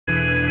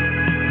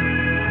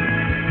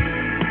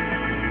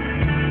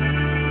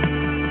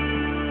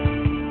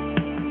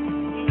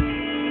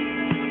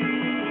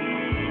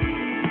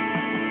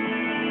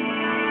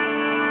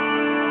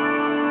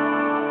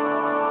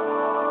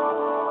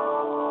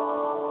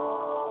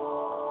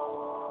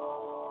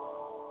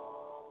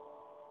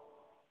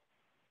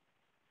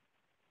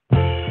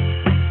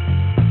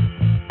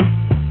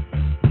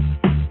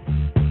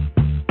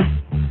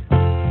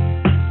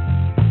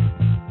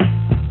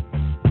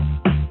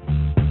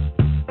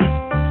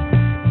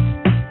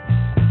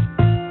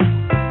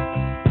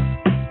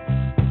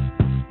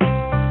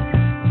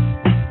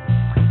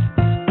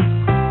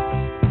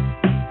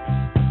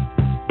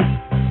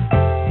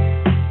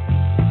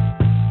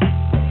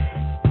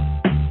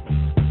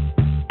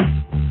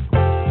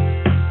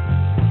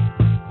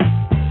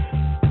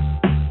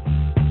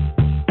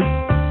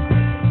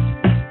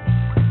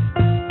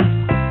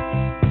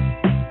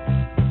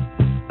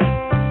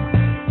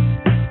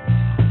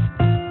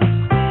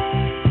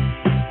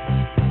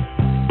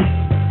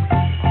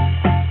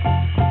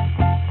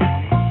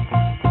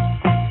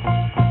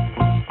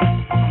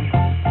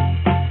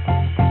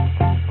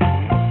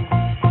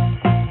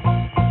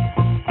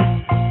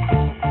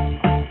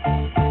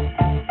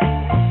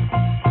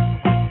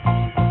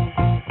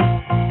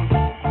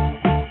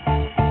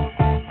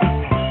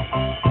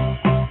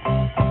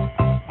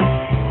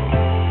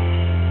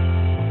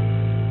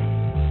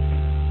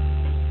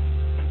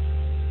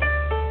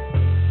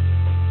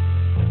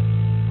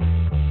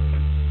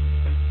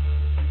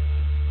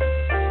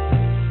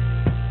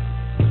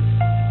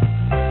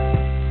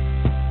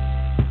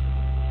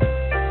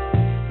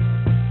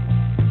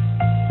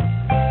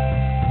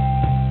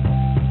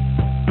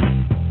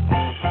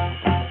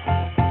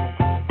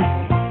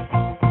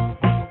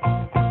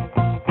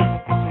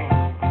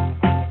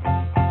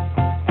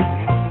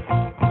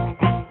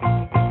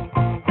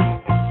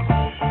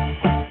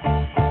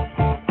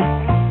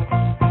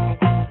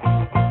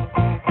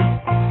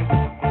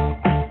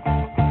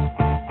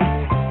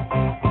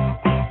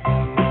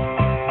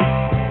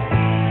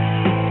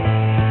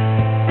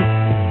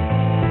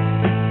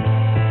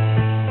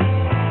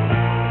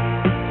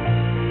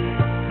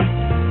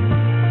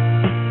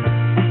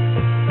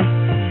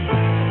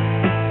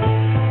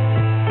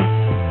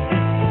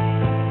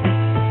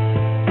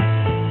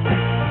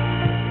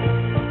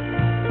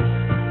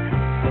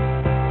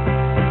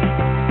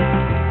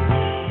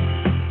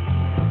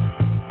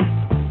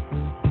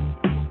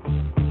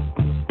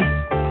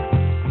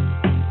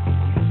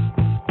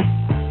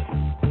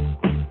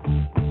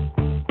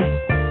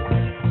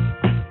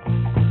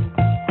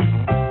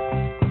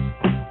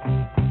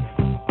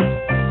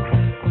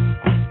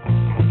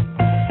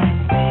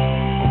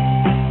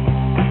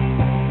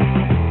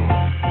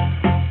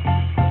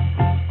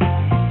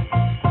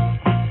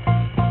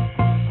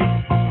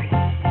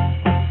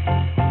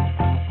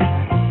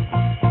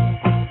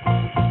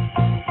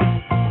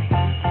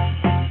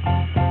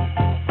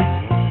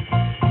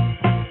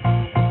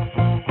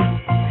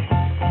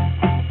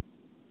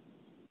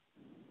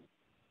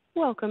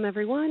Welcome,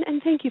 everyone,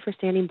 and thank you for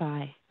standing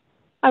by.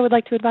 I would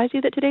like to advise you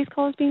that today's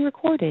call is being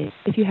recorded.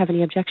 If you have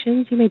any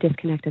objections, you may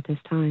disconnect at this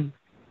time.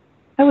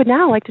 I would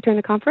now like to turn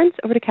the conference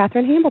over to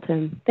Katherine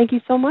Hambleton. Thank you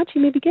so much. You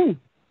may begin.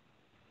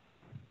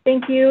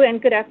 Thank you, and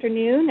good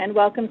afternoon, and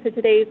welcome to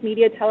today's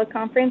media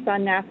teleconference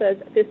on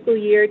NASA's fiscal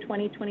year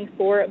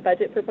 2024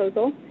 budget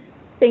proposal.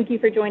 Thank you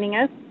for joining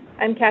us.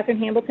 I'm Katherine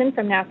Hambleton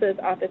from NASA's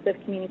Office of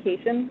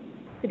Communications.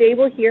 Today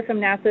we'll hear from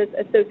NASA's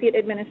Associate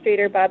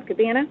Administrator Bob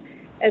Cabana,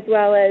 as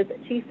well as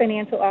Chief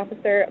Financial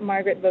Officer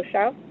Margaret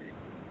Beauchamp.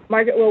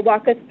 Margaret will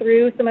walk us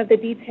through some of the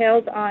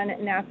details on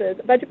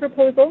NASA's budget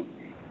proposal.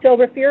 She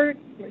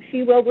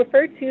will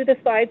refer to the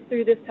slides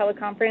through this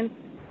teleconference.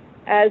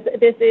 As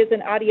this is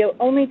an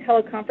audio-only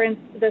teleconference,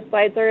 the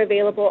slides are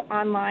available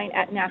online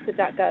at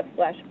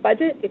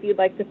nasa.gov/budget if you'd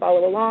like to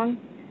follow along.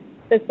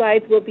 The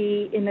slides will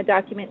be in the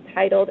document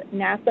titled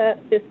NASA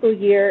Fiscal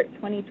Year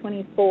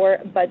 2024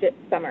 Budget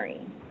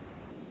Summary.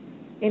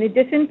 In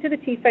addition to the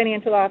Chief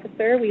Financial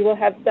Officer, we will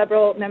have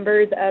several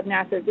members of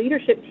NASA's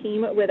leadership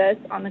team with us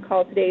on the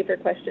call today for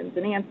questions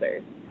and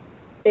answers.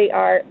 They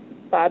are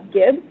Bob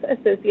Gibbs,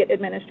 Associate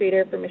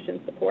Administrator for Mission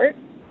Support,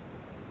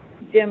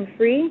 Jim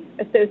Free,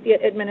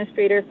 Associate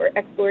Administrator for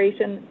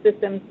Exploration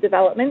Systems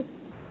Development,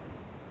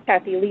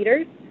 Kathy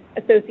Leaders,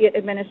 Associate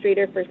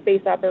Administrator for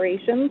Space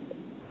Operations,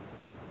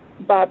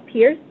 Bob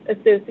Pierce,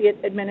 Associate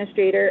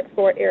Administrator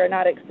for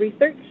Aeronautics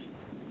Research,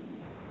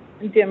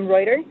 Jim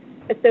Reuter,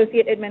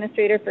 Associate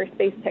Administrator for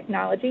Space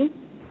Technology,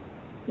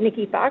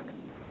 Nikki Fox,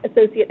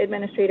 Associate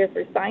Administrator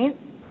for Science,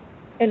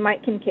 and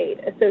Mike Kincaid,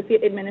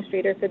 Associate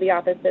Administrator for the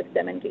Office of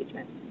STEM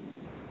Engagement.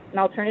 And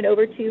I'll turn it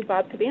over to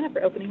Bob Cabana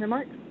for opening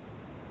remarks.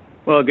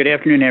 Well, good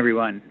afternoon,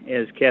 everyone.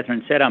 As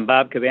Katherine said, I'm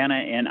Bob Cabana,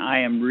 and I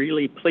am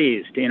really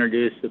pleased to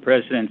introduce the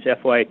President's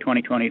FY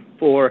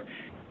 2024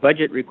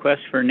 budget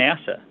request for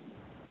NASA.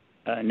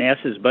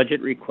 NASA's budget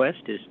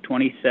request is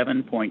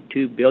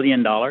 $27.2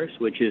 billion,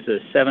 which is a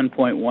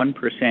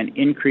 7.1%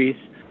 increase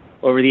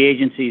over the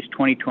agency's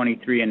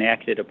 2023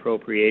 enacted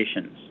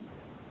appropriations.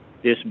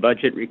 This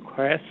budget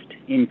request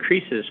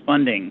increases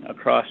funding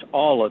across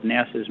all of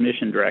NASA's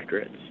mission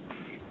directorates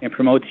and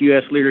promotes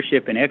U.S.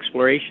 leadership in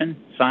exploration,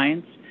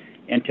 science,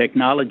 and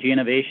technology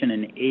innovation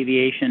in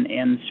aviation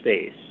and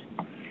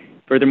space.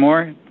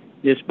 Furthermore,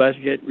 this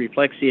budget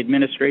reflects the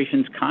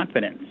administration's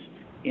confidence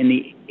in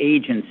the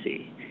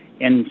agency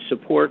and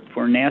support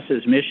for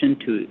NASA's mission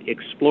to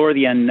explore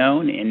the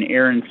unknown in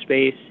air and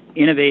space,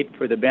 innovate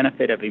for the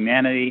benefit of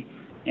humanity,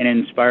 and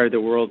inspire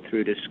the world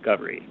through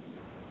discovery.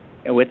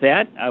 And with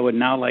that, I would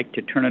now like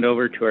to turn it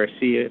over to our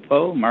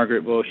CFO,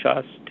 Margaret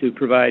Beauchamp, to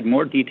provide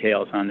more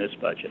details on this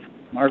budget.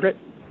 Margaret?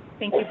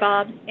 Thank you,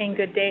 Bob, and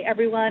good day,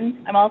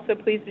 everyone. I'm also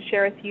pleased to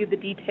share with you the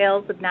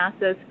details of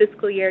NASA's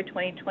fiscal year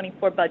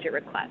 2024 budget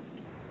request.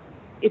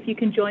 If you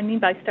can join me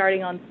by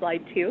starting on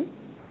slide 2.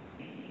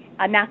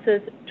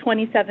 NASA's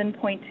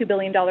 $27.2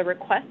 billion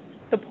request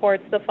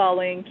supports the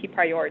following key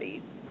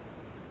priorities.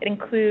 It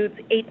includes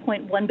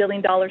 $8.1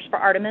 billion for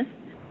Artemis,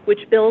 which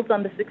builds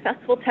on the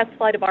successful test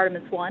flight of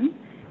Artemis 1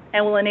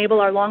 and will enable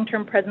our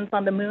long-term presence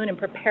on the moon and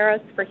prepare us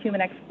for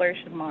human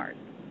exploration of Mars.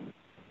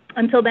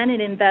 Until then,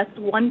 it invests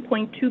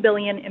 $1.2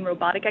 billion in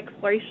robotic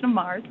exploration of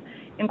Mars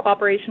in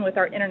cooperation with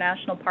our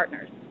international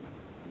partners.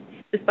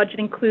 This budget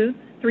includes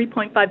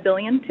 $3.5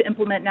 billion to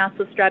implement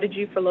NASA's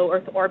strategy for low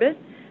Earth orbit,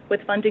 with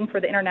funding for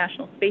the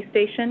International Space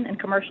Station and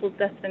commercial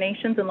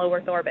destinations in low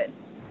Earth orbit.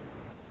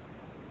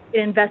 It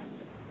invests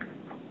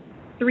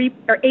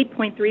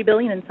 $8.3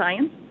 billion in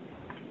science,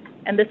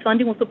 and this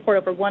funding will support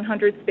over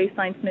 100 space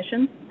science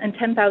missions and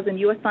 10,000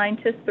 U.S.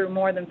 scientists through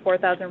more than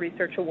 4,000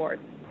 research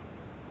awards.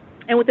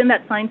 And within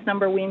that science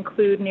number, we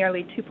include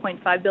nearly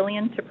 $2.5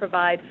 billion to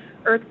provide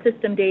Earth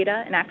system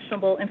data and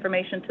actionable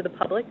information to the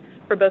public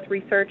for both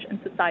research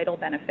and societal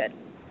benefit.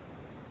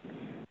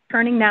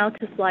 Turning now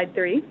to slide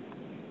 3.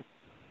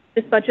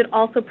 This budget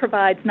also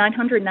provides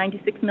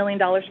 $996 million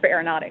for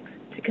aeronautics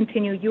to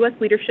continue U.S.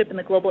 leadership in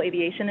the global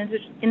aviation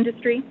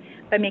industry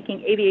by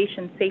making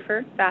aviation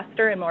safer,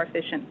 faster, and more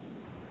efficient.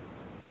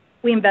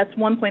 We invest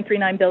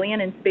 $1.39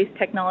 billion in space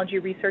technology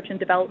research and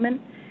development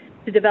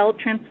to develop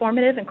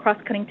transformative and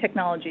cross-cutting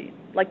technologies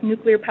like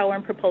nuclear power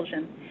and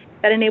propulsion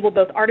that enable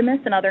both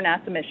Artemis and other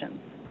NASA missions,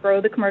 grow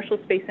the commercial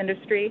space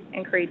industry,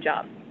 and create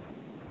jobs.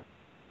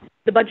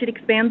 The budget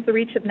expands the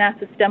reach of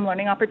NASA's STEM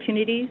learning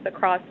opportunities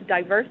across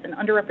diverse and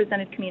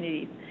underrepresented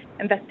communities,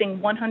 investing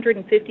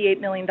 $158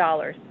 million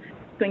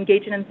to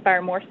engage and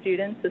inspire more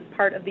students as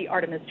part of the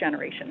Artemis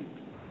generation.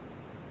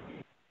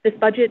 This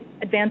budget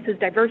advances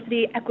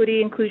diversity,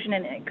 equity, inclusion,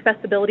 and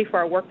accessibility for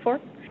our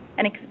workforce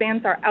and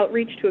expands our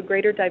outreach to a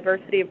greater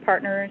diversity of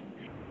partners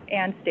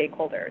and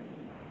stakeholders.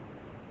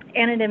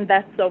 And it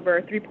invests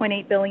over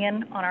 $3.8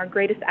 billion on our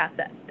greatest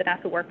asset, the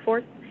NASA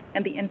workforce,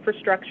 and the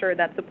infrastructure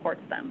that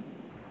supports them.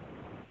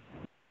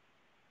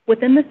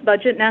 Within this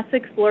budget, NASA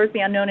explores the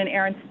unknown in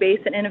air and space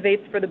and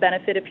innovates for the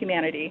benefit of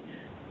humanity,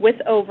 with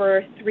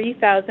over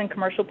 3,000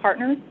 commercial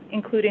partners,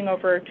 including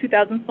over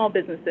 2,000 small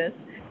businesses,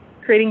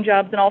 creating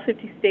jobs in all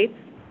 50 states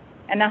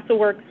And NASA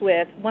works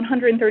with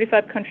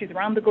 135 countries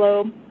around the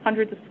globe,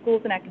 hundreds of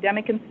schools and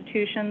academic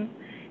institutions,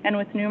 and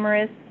with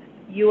numerous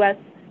U.S.,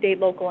 state,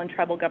 local, and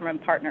tribal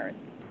government partners.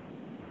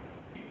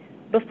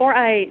 Before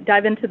I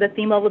dive into the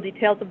theme-level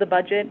details of the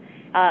budget,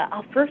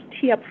 I'll first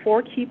tee up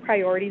 4 key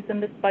priorities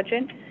in this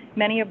budget,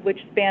 many of which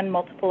span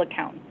multiple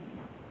accounts.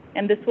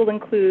 And this will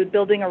include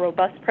building a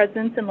robust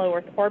presence in low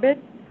Earth orbit,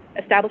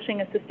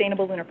 establishing a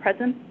sustainable lunar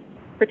presence,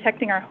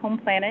 protecting our home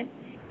planet,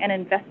 and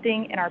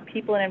investing in our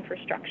people and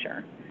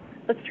infrastructure.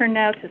 Let's turn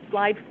now to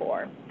slide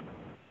 4.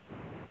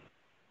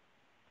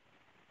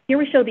 Here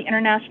we show the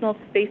International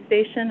Space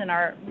Station and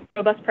our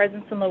robust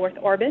presence in low Earth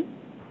orbit.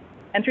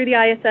 And through the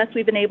ISS,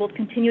 we've enabled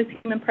continuous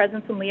human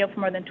presence in LEO for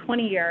more than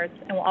 20 years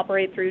and will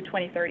operate through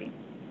 2030.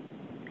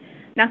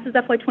 NASA's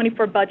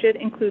FY24 budget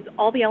includes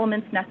all the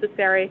elements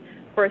necessary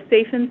for a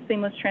safe and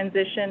seamless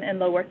transition in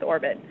low Earth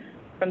orbit,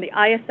 from the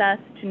ISS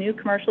to new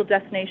commercial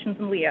destinations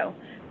in LEO,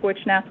 for which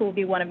NASA will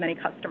be one of many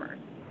customers.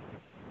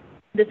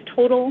 This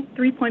total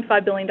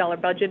 $3.5 billion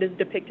budget is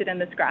depicted in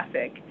this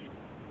graphic.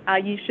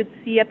 You should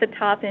see at the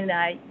top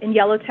in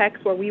yellow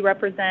text where we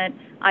represent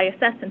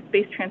ISS and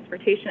space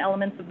transportation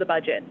elements of the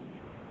budget.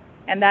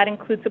 And that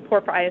includes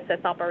support for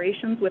ISS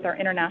operations with our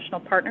international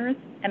partners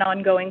and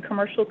ongoing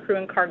commercial crew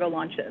and cargo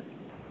launches.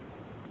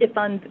 It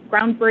funds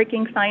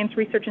groundbreaking science,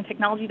 research, and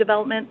technology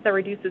development that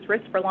reduces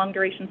risk for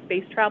long-duration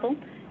space travel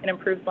and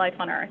improves life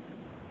on Earth.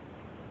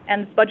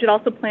 And this budget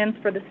also plans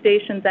for the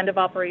station's end of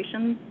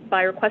operations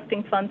by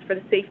requesting funds for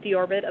the safety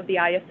orbit of the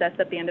ISS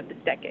at the end of this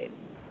decade.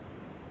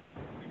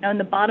 Now, in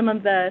the bottom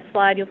of the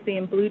slide, you'll see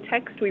in blue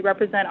text, we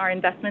represent our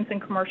investments in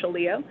commercial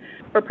LEO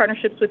for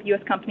partnerships with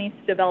U.S. companies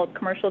to develop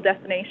commercial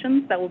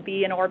destinations that will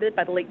be in orbit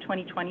by the late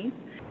 2020s,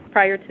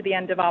 prior to the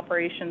end of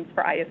operations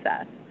for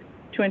ISS,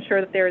 to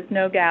ensure that there is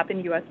no gap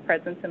in U.S.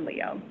 presence in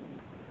LEO.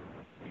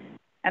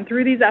 And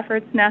through these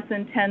efforts, NASA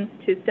intends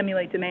to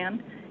stimulate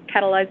demand,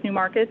 catalyze new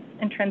markets,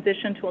 and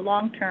transition to a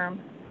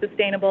long-term,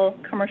 sustainable,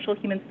 commercial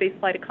human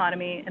spaceflight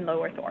economy in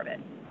low Earth orbit.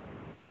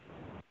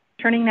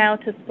 Turning now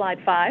to slide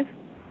 5.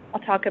 I'll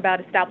talk about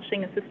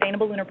establishing a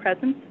sustainable lunar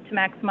presence to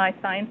maximize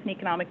science and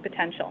economic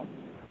potential.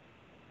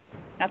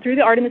 Now, through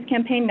the Artemis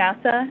campaign,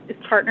 NASA is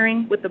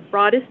partnering with the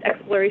broadest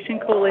exploration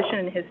coalition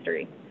in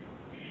history.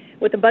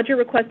 With a budget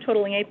request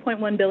totaling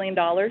 $8.1 billion,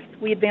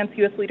 we advance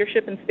U.S.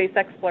 leadership in space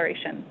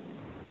exploration.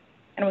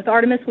 And with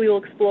Artemis, we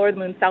will explore the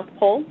moon's south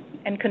pole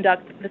and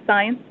conduct the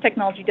science,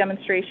 technology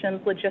demonstrations,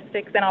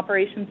 logistics, and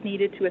operations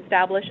needed to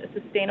establish a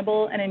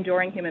sustainable and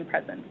enduring human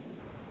presence.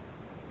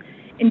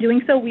 In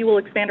doing so, we will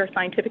expand our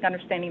scientific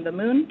understanding of the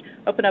moon,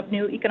 open up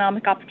new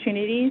economic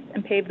opportunities,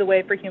 and pave the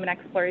way for human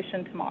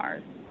exploration to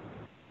Mars.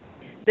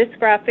 This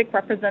graphic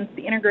represents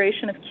the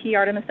integration of key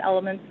Artemis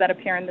elements that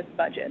appear in this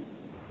budget.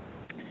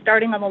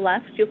 Starting on the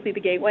left, you'll see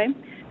the Gateway,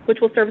 which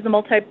will serve as a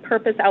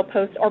multi-purpose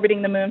outpost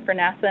orbiting the moon for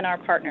NASA and our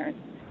partners.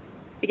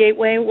 The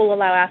Gateway will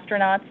allow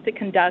astronauts to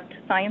conduct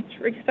science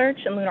research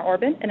in lunar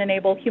orbit and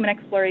enable human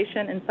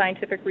exploration and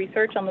scientific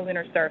research on the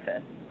lunar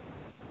surface.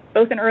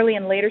 Both in early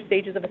and later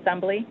stages of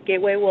assembly,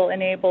 Gateway will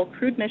enable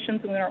crewed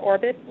missions in lunar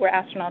orbit where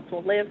astronauts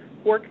will live,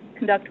 work,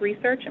 conduct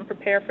research, and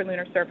prepare for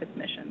lunar surface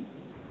missions.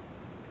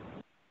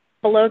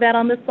 Below that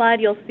on this slide,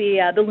 you'll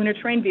see the Lunar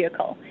Terrain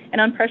Vehicle, an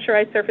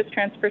unpressurized surface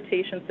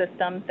transportation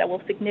system that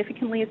will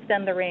significantly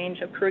extend the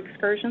range of crew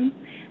excursions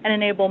and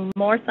enable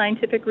more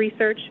scientific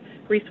research,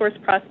 resource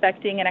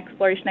prospecting, and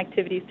exploration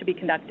activities to be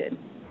conducted.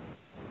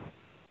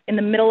 In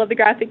the middle of the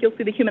graphic, you'll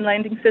see the human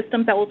landing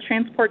systems that will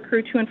transport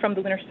crew to and from the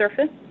lunar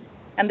surface,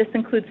 and this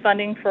includes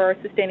funding for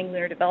sustaining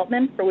lunar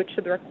development, for which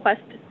the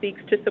request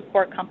seeks to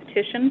support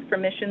competition for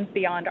missions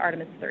beyond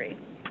Artemis 3.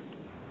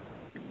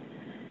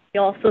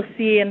 You'll also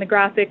see in the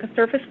graphic a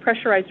surface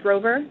pressurized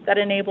rover that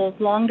enables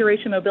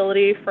long-duration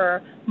mobility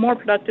for more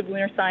productive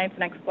lunar science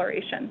and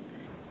exploration.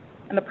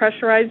 And the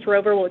pressurized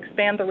rover will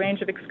expand the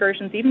range of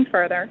excursions even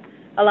further,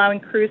 allowing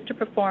crews to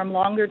perform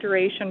longer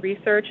duration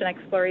research and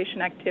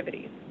exploration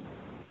activities.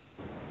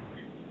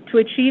 To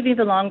achieve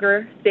even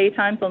longer stay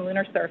times on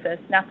lunar surface,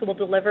 NASA will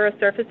deliver a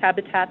surface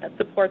habitat that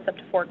supports up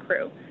to 4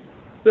 crew.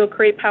 We'll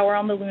create power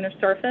on the lunar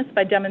surface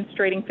by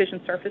demonstrating fission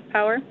surface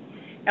power,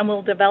 and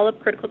we'll develop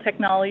critical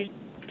technologies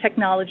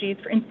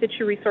for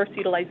in-situ resource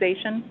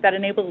utilization that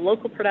enable the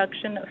local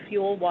production of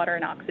fuel, water,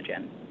 and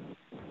oxygen.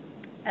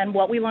 And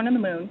what we learn on the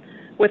moon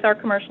with our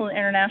commercial and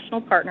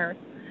international partners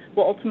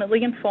will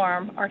ultimately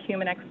inform our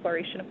human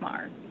exploration of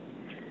Mars.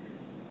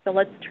 So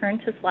let's turn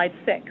to slide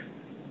 6.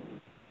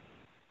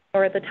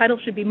 Or the title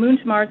should be Moon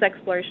to Mars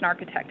Exploration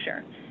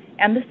Architecture.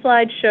 And this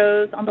slide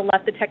shows on the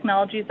left the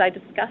technologies I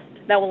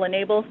discussed that will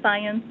enable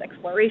science,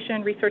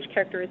 exploration, research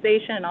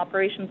characterization, and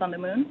operations on the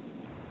moon.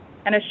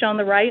 And as shown on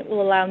the right,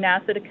 will allow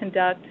NASA to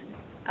conduct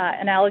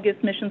analogous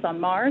missions on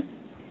Mars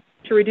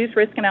to reduce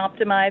risk and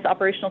optimize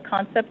operational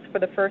concepts for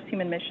the first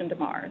human mission to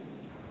Mars.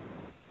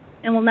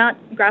 And while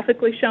not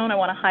graphically shown, I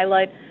want to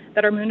highlight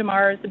that our Moon to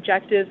Mars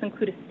objectives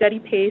include a steady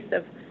pace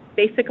of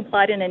basic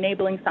applied and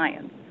enabling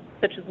science,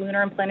 such as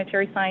lunar and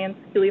planetary science,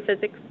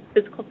 heliophysics,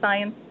 physical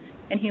science,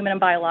 and human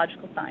and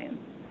biological science.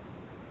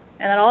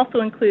 And that also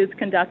includes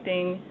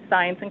conducting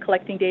science and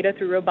collecting data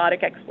through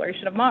robotic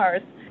exploration of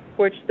Mars,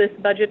 which this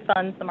budget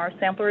funds the Mars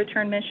Sample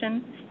Return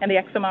mission and the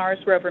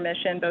ExoMars rover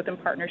mission, both in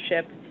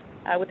partnership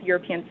with the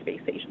European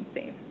Space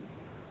Agency.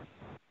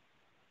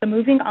 So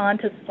moving on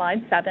to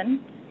slide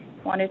 7,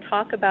 I want to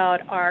talk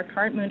about our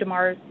current Moon to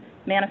Mars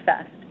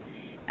manifest.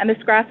 And this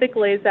graphic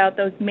lays out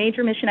those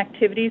major mission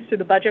activities through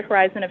the budget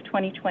horizon of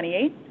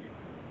 2028,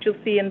 which you'll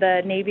see in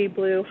the navy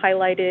blue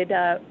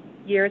highlighted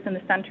years in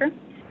the center,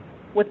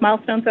 with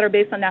milestones that are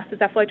based on NASA's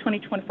FY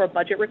 2024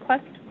 budget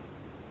request,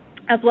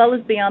 as well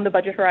as beyond the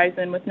budget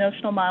horizon with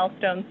notional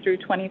milestones through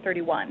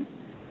 2031.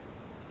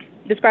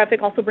 This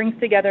graphic also brings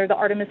together the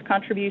Artemis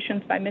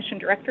contributions by mission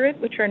directorate,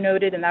 which are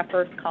noted in that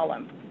first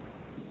column.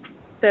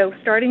 So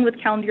starting with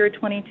calendar year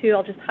 22,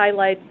 I'll just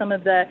highlight some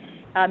of the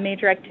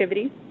major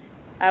activities.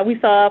 We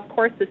saw, of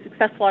course, the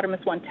successful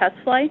Artemis 1 test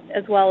flight,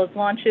 as well as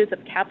launches of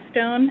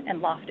Capstone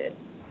and Lofted.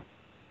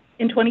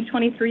 In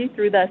 2023,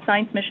 through the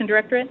Science Mission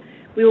Directorate,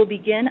 we will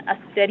begin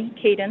a steady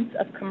cadence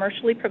of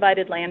commercially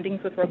provided landings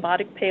with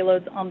robotic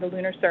payloads on the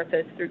lunar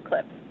surface through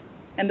CLIPS,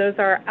 and those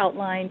are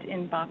outlined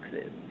in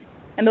boxes.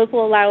 And those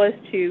will allow us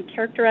to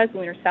characterize the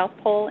lunar south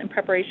pole in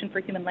preparation for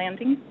human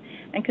landings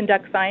and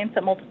conduct science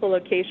at multiple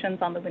locations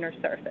on the lunar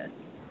surface.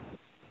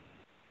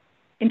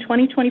 In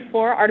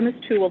 2024, Artemis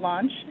 2 will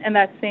launch, and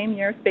that same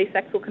year,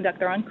 SpaceX will conduct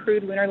their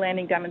uncrewed lunar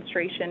landing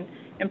demonstration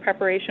in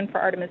preparation for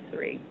Artemis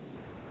 3.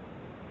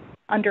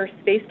 Under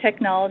space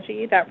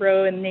technology, that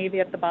row in navy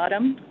at the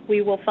bottom,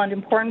 we will fund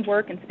important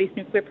work in space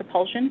nuclear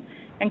propulsion,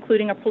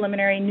 including a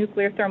preliminary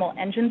nuclear thermal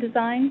engine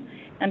design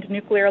and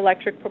nuclear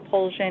electric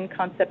propulsion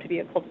concept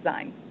vehicle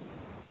design.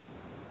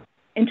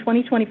 In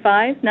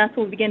 2025, NASA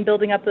will begin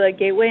building up the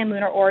Gateway in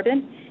lunar orbit,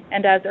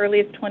 and as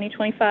early as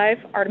 2025,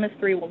 Artemis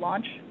 3 will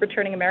launch,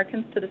 returning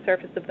Americans to the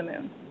surface of the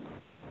Moon.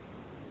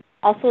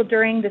 Also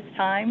during this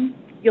time,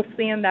 you'll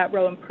see in that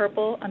row in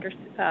purple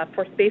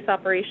for space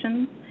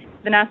operations,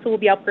 the NASA will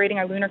be upgrading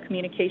our lunar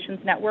communications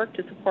network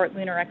to support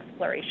lunar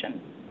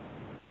exploration.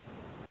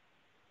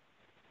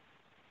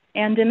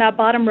 And in that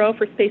bottom row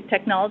for space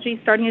technology,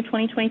 starting in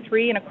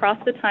 2023 and across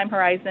the time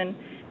horizon,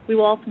 we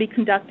will also be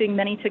conducting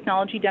many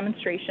technology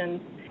demonstrations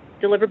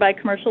delivered by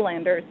commercial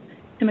landers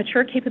to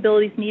mature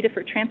capabilities needed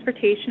for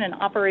transportation and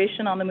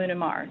operation on the Moon and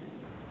Mars.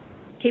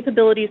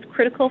 Capabilities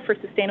critical for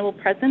sustainable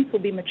presence will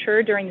be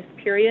matured during this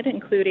period,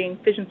 including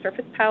fission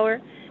surface power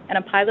and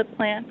a pilot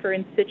plant for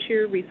in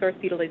situ resource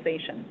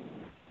utilization.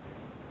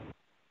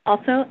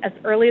 Also, as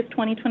early as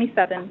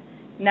 2027,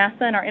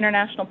 NASA and our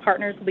international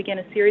partners will begin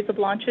a series of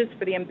launches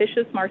for the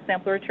ambitious Mars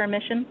Sample Return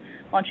mission,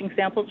 launching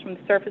samples from the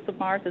surface of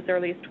Mars as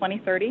early as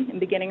 2030 and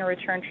beginning a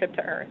return trip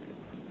to Earth.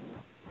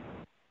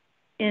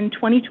 In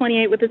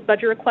 2028, with this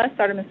budget request,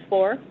 Artemis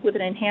 4, with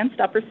an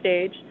enhanced upper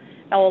stage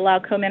that will allow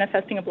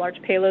co-manifesting of large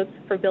payloads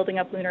for building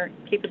up lunar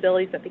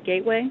capabilities at the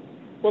Gateway,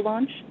 will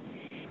launch.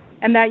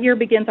 And that year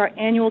begins our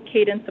annual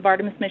cadence of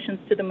Artemis missions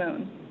to the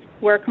Moon,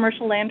 where a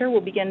commercial lander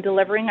will begin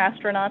delivering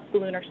astronauts to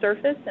the lunar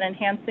surface and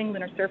enhancing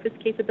lunar surface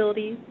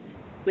capabilities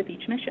with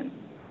each mission.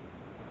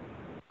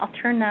 I'll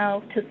turn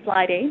now to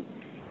slide 8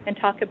 and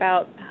talk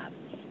about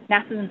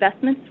NASA's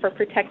investments for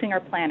protecting our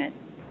planet.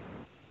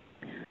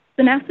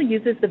 So NASA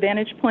uses the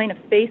vantage point of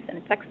space and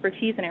its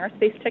expertise in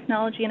aerospace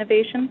technology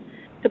innovation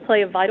to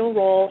play a vital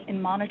role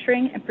in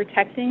monitoring and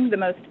protecting the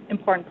most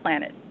important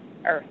planet,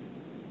 Earth.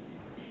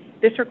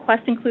 This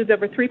request includes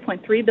over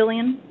 $3.3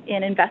 billion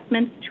in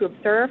investments to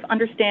observe,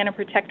 understand, and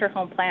protect our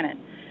home planet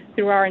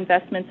through our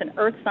investments in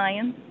Earth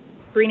science,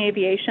 green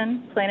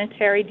aviation,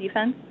 planetary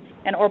defense,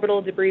 and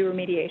orbital debris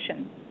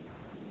remediation.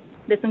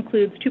 This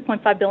includes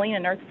 $2.5 billion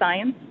in Earth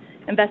science,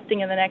 investing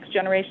in the next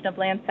generation of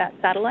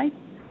Landsat satellites,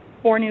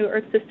 4 new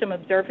Earth system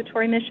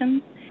observatory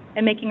missions,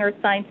 and making Earth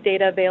science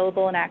data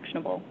available and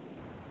actionable.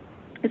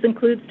 This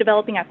includes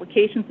developing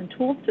applications and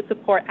tools to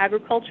support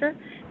agriculture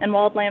and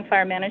wildland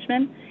fire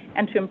management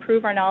and to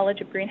improve our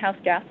knowledge of greenhouse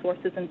gas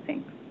sources and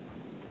sinks.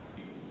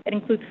 It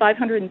includes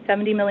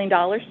 $570 million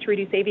to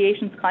reduce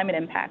aviation's climate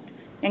impact,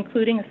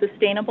 including a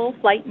sustainable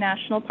flight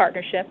national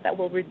partnership that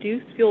will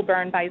reduce fuel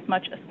burn by as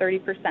much as 30%.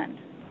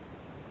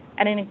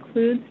 And it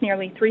includes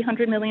nearly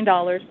 $300 million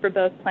for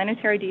both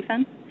planetary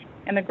defense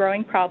and the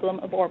growing problem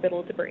of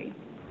orbital debris.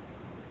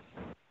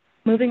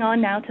 Moving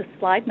on now to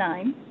slide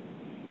 9.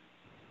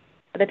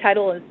 The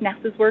title is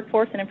NASA's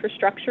Workforce and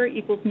Infrastructure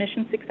Equals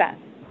Mission Success.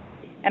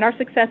 And our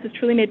success is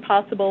truly made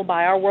possible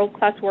by our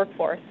world-class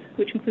workforce,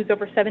 which includes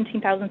over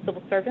 17,000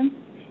 civil servants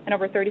and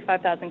over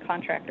 35,000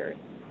 contractors.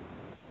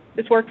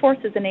 This workforce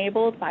is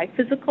enabled by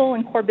physical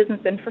and core business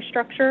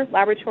infrastructure,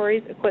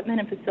 laboratories, equipment,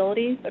 and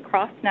facilities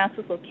across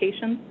NASA's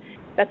locations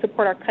that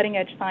support our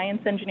cutting-edge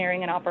science,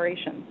 engineering, and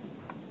operations.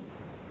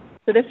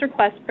 So this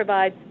request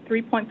provides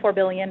 $3.4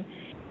 billion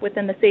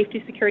within the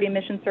Safety, Security, and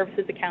Mission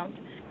Services account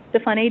to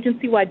fund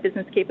agency-wide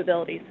business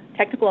capabilities,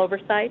 technical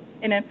oversight,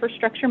 and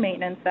infrastructure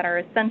maintenance that are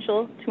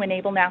essential to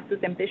enable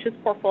NASA's ambitious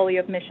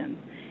portfolio of missions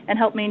and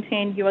help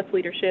maintain U.S.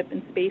 leadership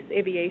in space,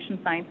 aviation,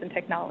 science, and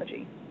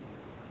technology.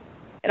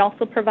 It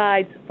also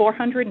provides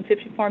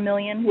 $454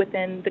 million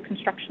within the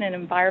Construction and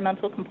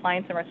Environmental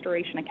Compliance and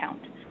Restoration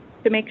account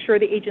to make sure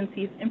the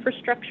agency's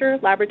infrastructure,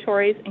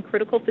 laboratories, and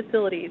critical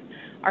facilities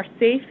are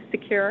safe,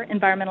 secure,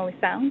 environmentally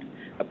sound,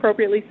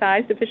 appropriately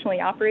sized, efficiently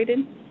operated,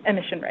 and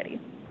mission ready.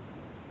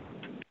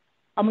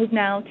 I'll move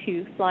now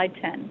to slide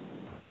 10.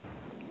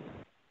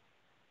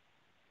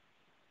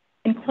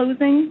 In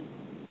closing,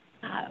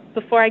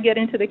 before I get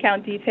into the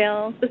account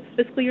details, this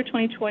fiscal year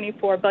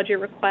 2024 budget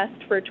request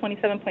for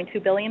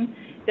 $27.2 billion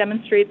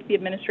demonstrates the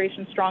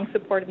administration's strong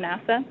support of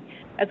NASA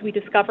as we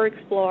discover,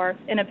 explore,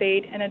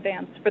 innovate, and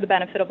advance for the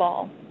benefit of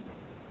all.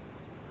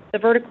 The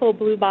vertical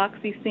blue box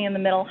you see in the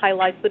middle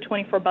highlights the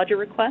 24 budget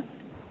request,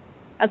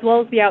 as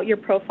well as the out-year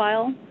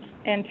profile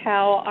and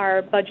how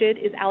our budget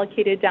is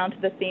allocated down to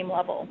the theme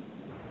level.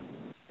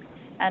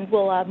 And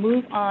we'll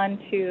move on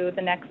to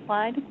the next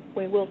slide.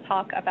 We will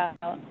talk about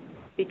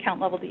the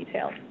account level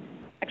details.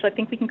 Actually, I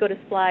think we can go to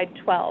slide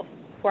 12,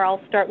 where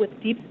I'll start with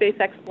deep space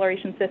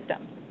exploration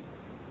systems.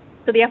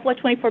 So the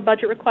FY24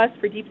 budget request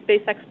for deep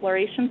space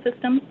exploration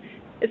systems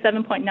is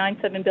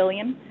 $7.97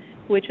 billion,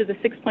 which is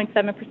a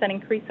 6.7%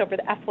 increase over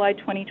the FY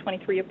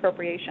 2023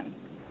 appropriation.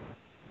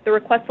 The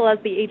request allows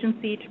the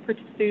agency to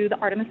pursue the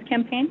Artemis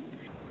campaign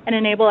and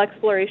enable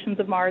explorations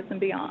of Mars and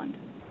beyond.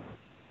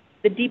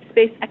 The Deep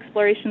Space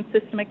Exploration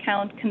System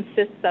account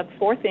consists of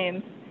 4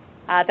 themes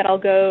that I'll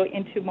go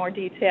into more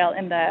detail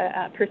in the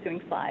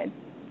pursuing slide.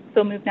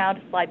 So move now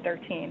to slide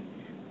 13,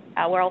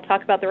 where I'll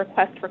talk about the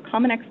request for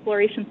Common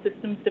Exploration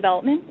Systems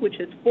Development, which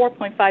is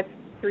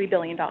 $4.53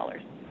 billion.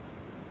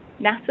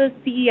 NASA's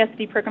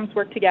CESD programs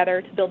work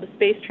together to build the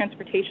Space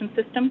Transportation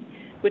System,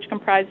 which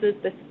comprises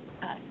the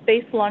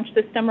Space Launch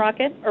System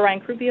rocket,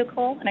 Orion Crew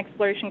Vehicle, and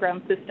Exploration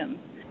Ground Systems,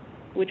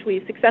 which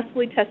we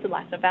successfully tested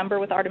last November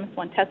with Artemis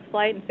 1 test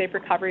flight and safe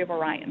recovery of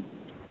Orion.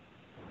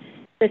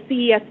 The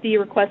CESD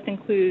request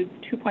includes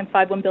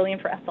 $2.51 billion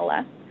for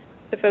SLS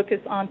to focus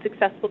on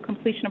successful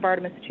completion of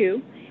Artemis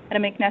 2 and to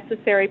make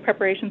necessary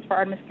preparations for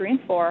Artemis 3 and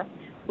 4,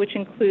 which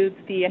includes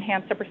the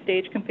enhanced upper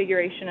stage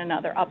configuration and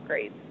other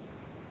upgrades.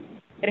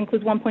 It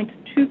includes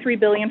 $1.23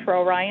 billion for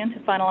Orion to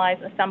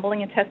finalize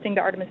assembling and testing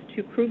the Artemis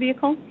 2 crew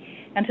vehicle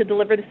and to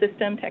deliver the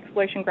system to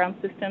Exploration Ground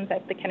Systems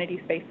at the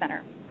Kennedy Space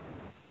Center.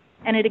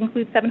 And it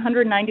includes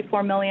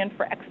 $794 million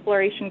for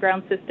Exploration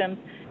Ground Systems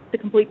to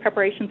complete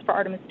preparations for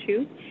Artemis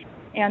 2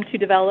 and to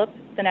develop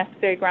the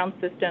necessary ground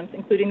systems,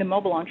 including the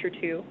Mobile Launcher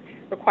 2,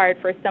 required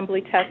for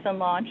assembly, test, and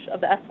launch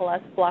of the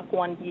SLS Block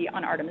 1B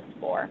on Artemis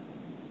 4.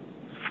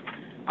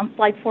 On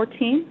slide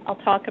 14, I'll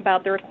talk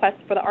about the request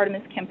for the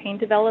Artemis campaign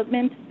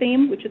development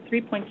theme, which is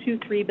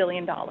 $3.23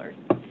 billion.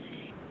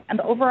 And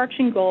the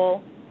overarching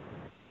goal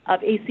of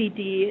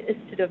ACD is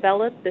to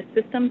develop the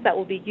systems that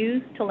will be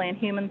used to land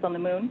humans on the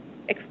moon,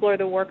 explore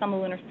the work on the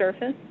lunar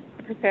surface,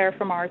 and prepare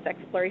for Mars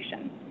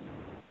exploration.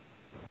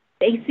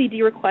 The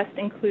ACD request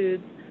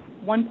includes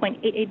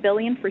 $1.88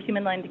 billion for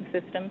human landing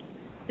systems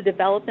to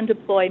develop and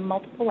deploy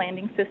multiple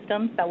landing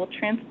systems that will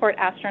transport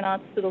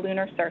astronauts to the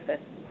lunar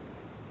surface.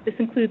 This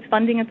includes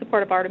funding and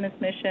support of Artemis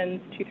missions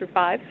 2 through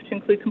 5 to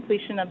include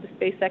completion of the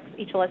SpaceX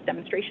HLS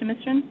demonstration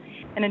mission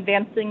and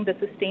advancing the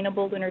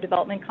Sustainable Lunar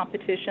Development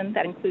Competition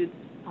that includes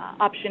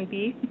Option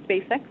B,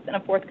 SpaceX, and a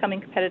forthcoming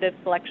competitive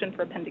selection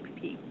for Appendix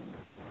P.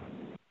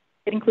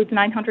 It includes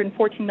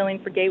 $914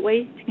 million for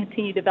Gateway to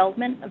continue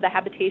development of the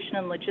habitation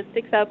and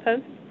logistics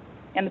outposts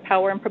and the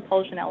power and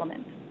propulsion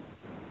element.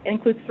 It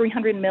includes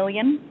 $300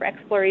 million for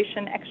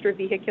exploration,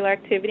 extravehicular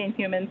activity, and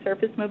human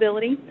surface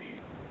mobility,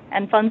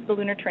 and funds the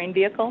Lunar Terrain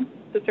Vehicle,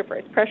 the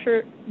surface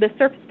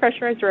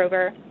pressurized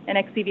rover, and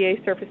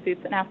XEVA surface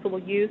suits that NASA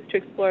will use to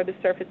explore the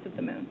surface of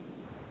the moon.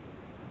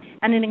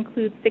 And it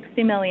includes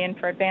 $60 million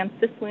for advanced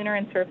cislunar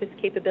and surface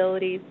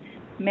capabilities,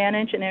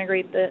 manage and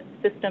integrate the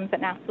systems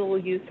that NASA will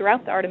use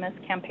throughout the Artemis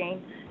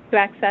campaign to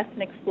access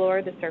and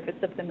explore the surface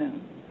of the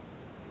moon.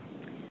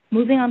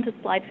 Moving on to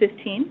slide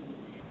 15,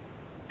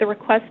 the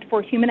request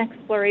for human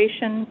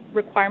exploration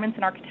requirements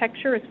and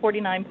architecture is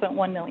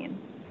 $49.1 million.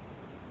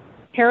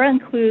 HERA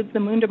includes the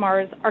Moon to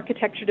Mars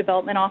Architecture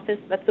Development Office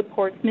that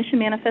supports mission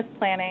manifest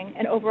planning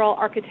and overall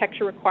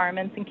architecture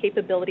requirements and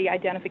capability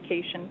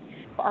identification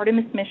for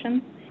Artemis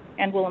missions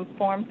and will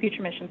inform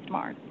future missions to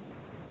Mars.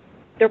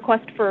 The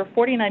request for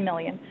 $49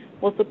 million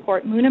will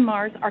support Moon and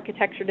Mars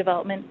architecture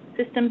development,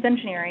 systems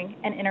engineering,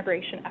 and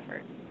integration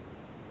efforts.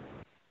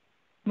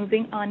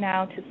 Moving on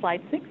now to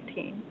slide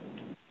 16.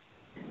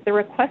 The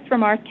request for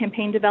Mars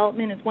campaign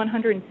development is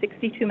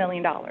 $162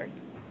 million.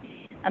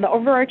 And the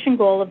overarching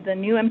goal of the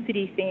new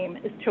MCD theme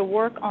is to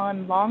work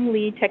on long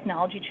lead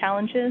technology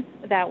challenges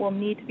that will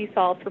need to be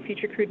solved for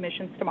future crewed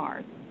missions to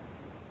Mars.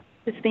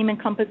 This theme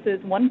encompasses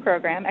one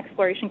program,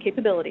 Exploration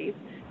Capabilities,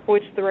 for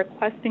which the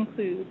request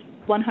includes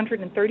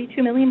 $132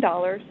 million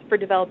for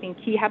developing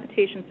key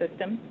habitation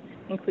systems,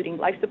 including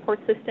life support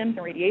systems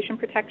and radiation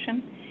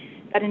protection,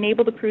 that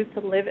enable the crews to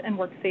live and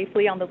work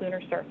safely on the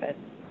lunar surface.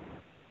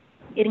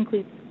 It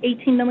includes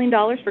 $18 million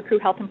for crew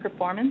health and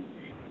performance,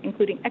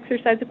 including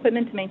exercise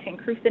equipment to maintain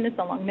crew fitness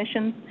on long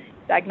missions,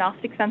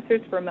 diagnostic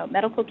sensors for remote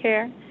medical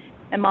care,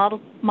 and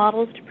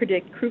models to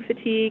predict crew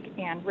fatigue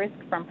and risk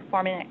from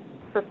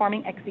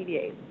performing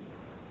XEVAs.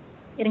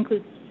 It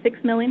includes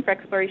 $6 million for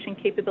exploration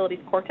capabilities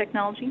core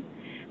technology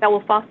that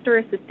will foster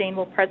a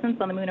sustainable presence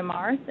on the Moon and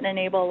Mars and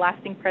enable a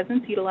lasting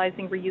presence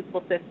utilizing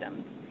reusable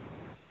systems.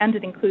 And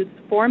it includes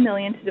 $4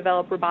 million to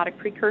develop robotic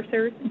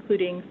precursors,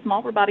 including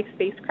small robotic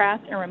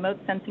spacecraft and remote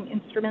sensing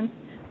instruments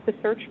to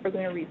search for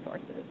lunar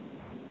resources.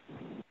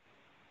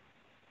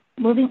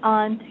 Moving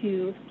on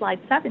to slide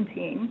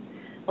 17,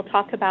 we'll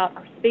talk about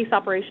our space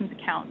operations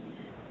account,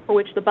 for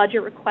which the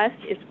budget request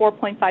is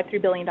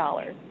 $4.53 billion.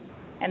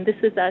 And this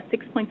is a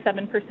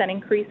 6.7%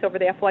 increase over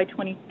the FY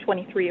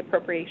 2023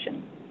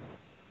 appropriation.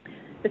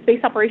 The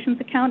space operations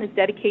account is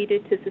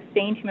dedicated to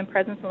sustained human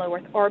presence in low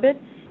Earth orbit,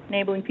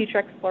 enabling future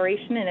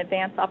exploration and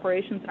advanced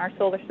operations in our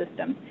solar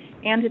system,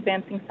 and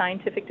advancing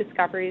scientific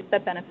discoveries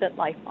that benefit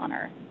life on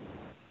Earth.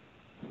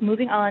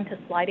 Moving on to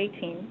slide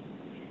 18.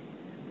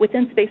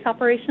 Within space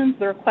operations,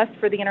 the request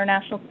for the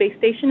International Space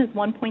Station is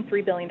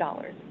 $1.3 billion.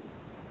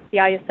 The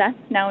ISS,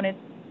 now in its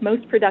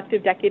most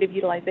productive decade of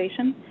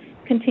utilization,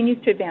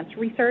 continues to advance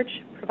research,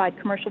 provide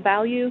commercial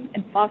value,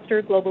 and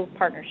foster global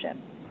partnerships.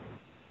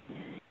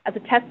 As a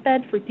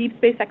testbed for deep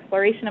space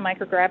exploration and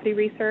microgravity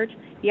research,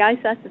 the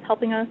ISS is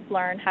helping us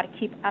learn how to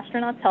keep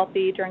astronauts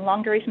healthy during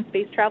long-duration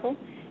space travel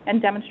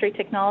and demonstrate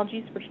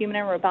technologies for human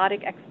and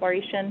robotic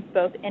exploration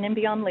both in and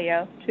beyond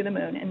LEO to the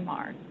Moon and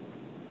Mars.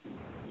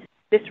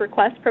 This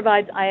request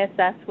provides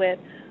ISS with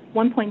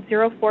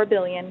 $1.04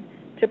 billion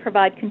to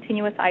provide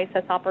continuous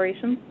ISS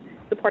operations,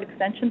 support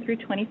extension through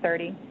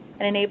 2030,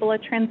 and enable a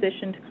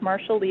transition to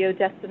commercial LEO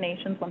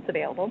destinations once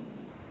available.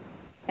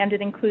 And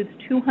it includes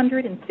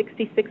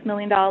 $266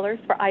 million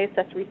for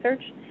ISS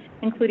research,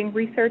 including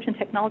research and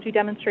technology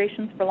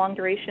demonstrations for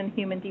long-duration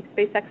human deep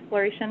space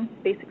exploration,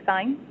 basic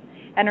science,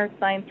 and earth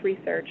science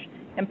research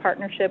in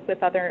partnership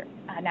with other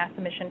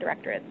NASA mission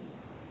directorates.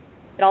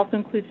 It also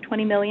includes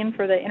 $20 million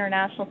for the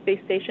International Space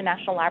Station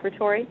National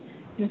Laboratory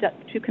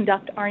to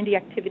conduct R&D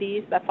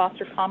activities that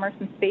foster commerce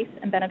in space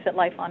and benefit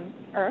life on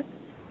Earth,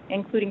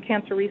 including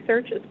cancer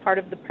research as part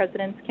of the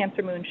President's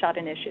Cancer Moonshot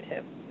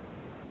Initiative.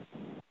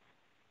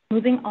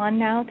 Moving on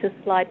now to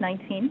slide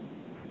 19.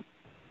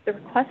 The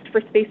request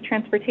for space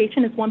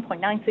transportation is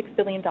 $1.96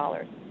 billion.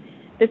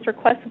 This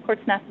request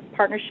supports NASA's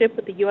partnership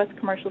with the U.S.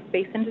 commercial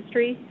space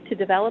industry to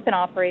develop and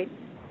operate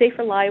safe,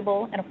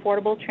 reliable, and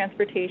affordable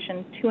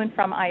transportation to and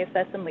from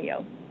ISS and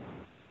LEO.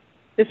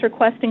 This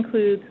request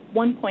includes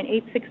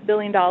 $1.86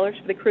 billion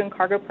for the crew and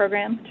cargo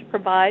program to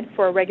provide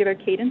for a regular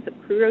cadence of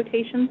crew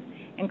rotations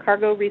and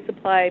cargo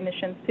resupply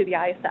missions to the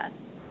ISS.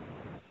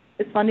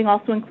 This funding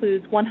also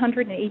includes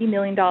 $180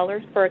 million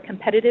for a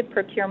competitive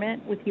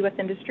procurement with U.S.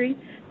 industry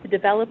to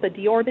develop a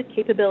deorbit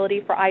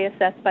capability for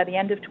ISS by the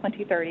end of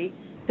 2030,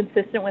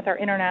 consistent with our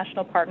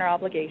international partner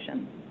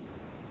obligations.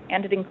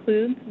 And it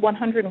includes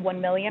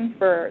 $101 million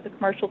for the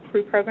commercial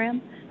crew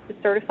program to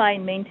certify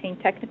and maintain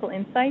technical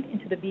insight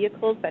into the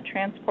vehicles that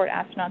transport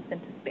astronauts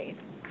into space.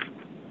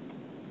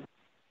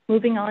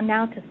 Moving on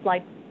now to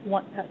slide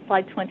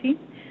 20.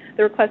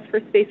 The request for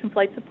space and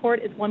flight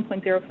support is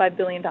 $1.05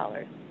 billion.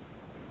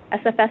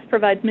 SFS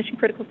provides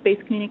mission-critical space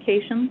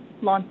communications,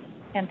 launch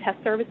and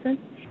test services,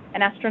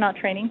 and astronaut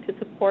training to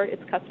support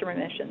its customer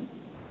missions.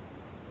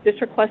 This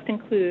request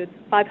includes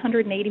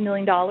 $580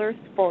 million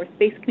for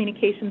space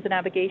communications and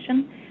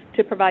navigation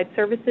to provide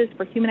services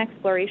for human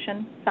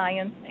exploration,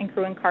 science, and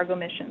crew and cargo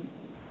missions.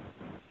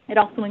 It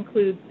also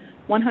includes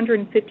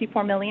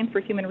 $154 million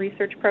for human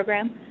research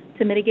program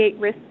to mitigate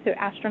risks to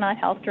astronaut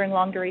health during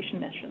long-duration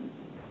missions.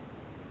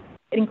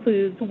 It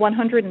includes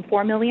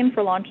 $104 million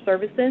for launch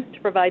services to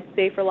provide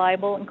safe,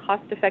 reliable, and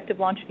cost-effective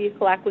launch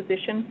vehicle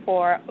acquisition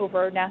for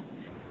over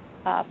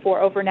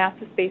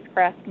NASA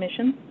spacecraft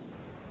missions.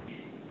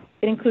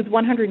 It includes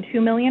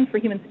 $102 million for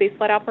human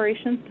spaceflight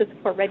operations to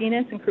support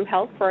readiness and crew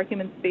health for our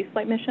human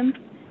spaceflight missions,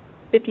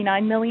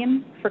 $59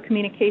 million for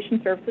communication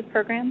services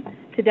program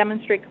to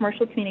demonstrate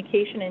commercial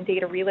communication and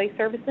data relay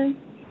services,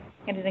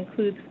 and it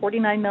includes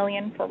 $49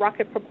 million for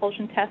rocket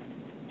propulsion tests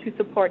to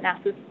support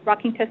NASA's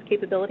rocking test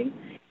capability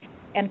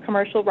and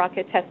commercial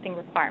rocket testing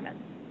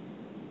requirements.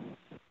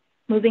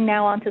 Moving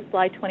now on to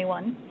slide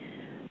 21.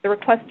 The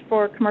request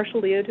for commercial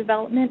LEO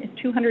development is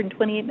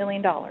 $228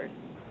 million.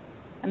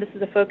 And this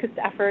is a focused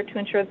effort to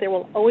ensure that there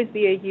will always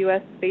be a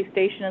U.S. space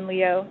station in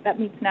LEO that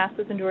meets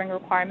NASA's enduring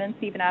requirements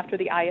even after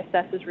the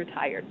ISS is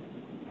retired.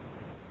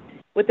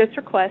 With this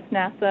request,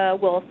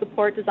 NASA will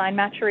support design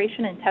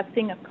maturation and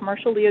testing of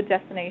commercial LEO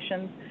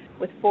destinations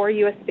with 4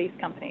 U.S. space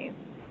companies,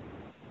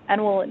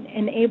 and will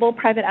enable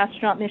private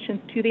astronaut missions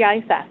to the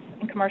ISS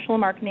and commercial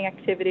and marketing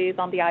activities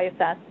on the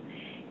ISS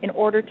in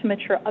order to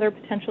mature other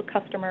potential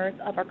customers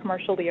of our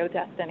commercial LEO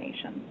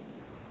destinations.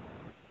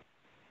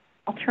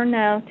 I'll turn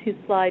now to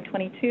slide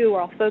 22,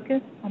 where I'll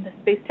focus on the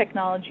space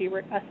technology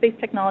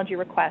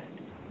request,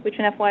 which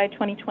in FY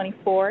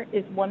 2024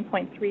 is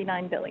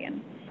 $1.39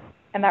 billion,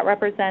 and that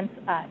represents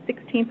a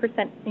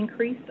 16%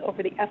 increase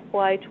over the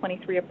FY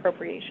 23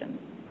 appropriations.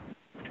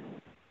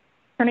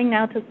 Turning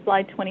now to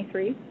slide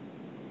 23,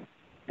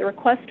 the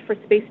request for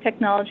space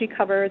technology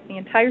covers the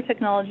entire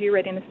technology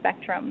readiness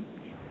spectrum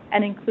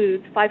and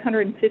includes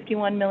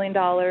 $551 million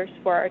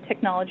for our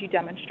technology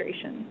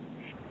demonstration.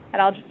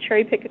 And I'll just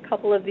cherry pick a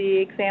couple of the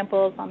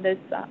examples on this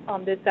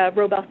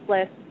robust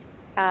list.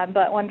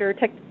 But under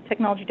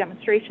technology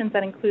demonstrations,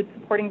 that includes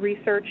supporting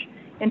research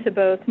into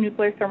both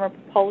nuclear thermal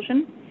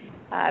propulsion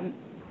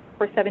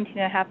for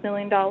 $17.5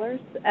 million,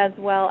 as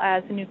well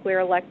as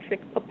nuclear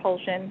electric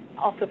propulsion,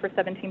 also for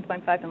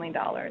 $17.5 million.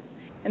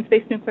 And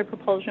space nuclear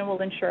propulsion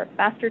will ensure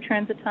faster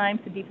transit time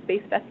to deep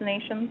space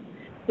destinations,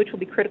 which will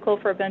be critical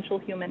for eventual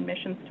human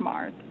missions to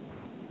Mars.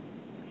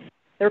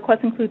 The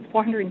request includes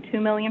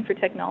 $402 million for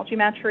technology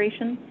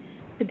maturation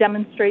to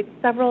demonstrate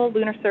several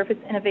lunar surface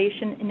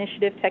innovation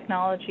initiative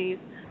technologies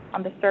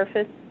on the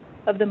surface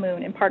of the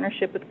moon in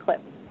partnership with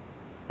CLIPS,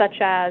 such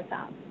as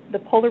the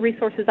Polar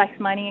Resources Ice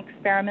Mining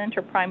Experiment,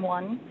 or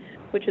PRIME-1,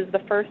 which is the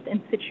first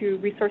in situ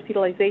resource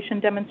utilization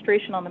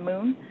demonstration on the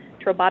moon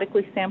to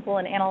robotically sample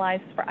and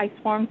analyze for ice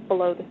forms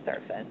below the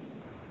surface.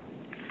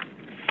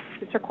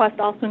 This request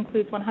also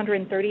includes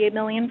 $138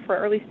 million for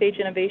early stage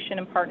innovation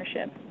and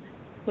partnerships,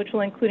 which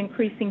will include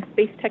increasing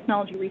space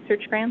technology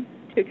research grants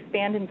to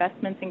expand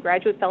investments in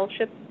graduate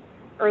fellowships,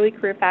 early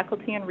career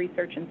faculty, and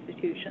research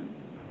institutions.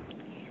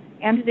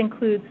 And it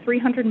includes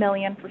 $300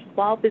 million for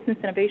small business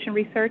innovation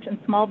research and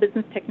small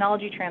business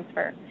technology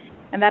transfer,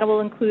 and that will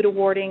include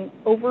awarding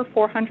over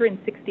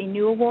 460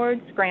 new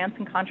awards, grants,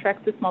 and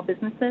contracts to small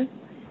businesses,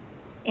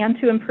 and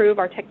to improve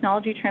our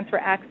technology transfer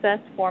access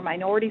for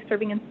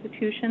minority-serving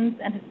institutions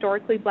and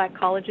historically Black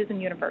colleges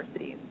and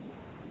universities.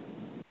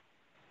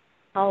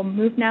 I'll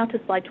move now to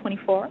slide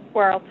 24,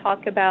 where I'll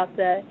talk about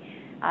the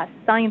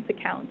science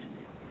account,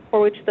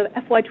 for which the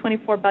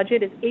FY24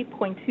 budget is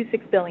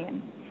 $8.26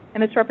 billion.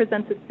 And this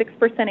represents a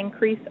 6%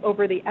 increase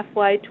over the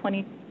FY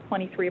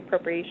 2023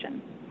 appropriation.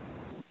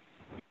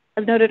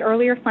 As noted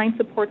earlier, science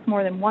supports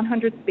more than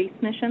 100 space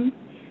missions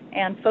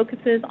and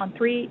focuses on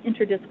 3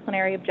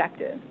 interdisciplinary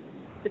objectives: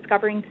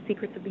 discovering the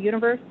secrets of the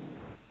universe,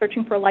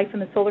 searching for life in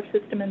the solar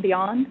system and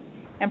beyond,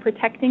 and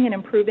protecting and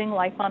improving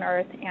life on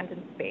Earth and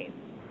in space.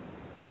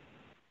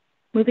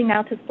 Moving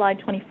now to slide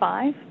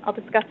 25, I'll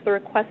discuss the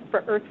request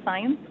for Earth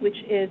science, which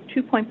is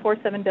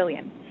 $2.47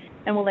 billion.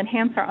 And will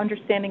enhance our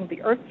understanding of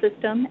the Earth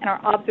system and our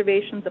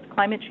observations of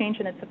climate change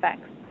and its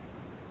effects.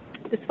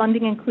 This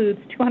funding includes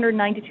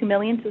 $292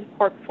 million to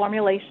support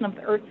formulation of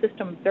the Earth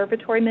System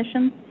Observatory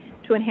missions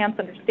to enhance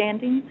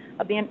understanding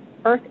of the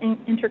Earth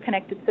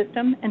interconnected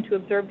system and to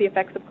observe the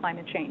effects of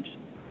climate change.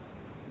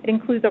 It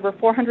includes over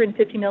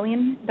 $450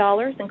 million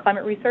in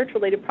climate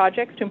research-related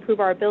projects to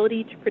improve our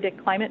ability to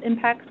predict climate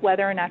impacts,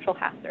 weather, and natural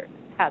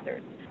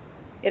hazards.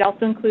 It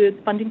also includes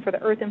funding for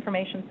the Earth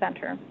Information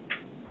Center.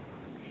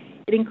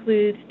 It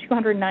includes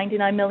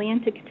 $299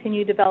 million to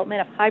continue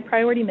development of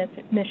high-priority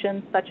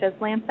missions such as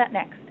Landsat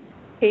Next,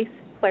 CASE,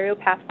 Clario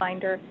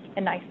Pathfinder,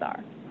 and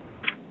NISAR.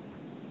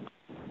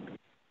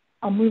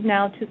 I'll move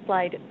now to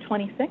slide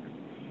 26,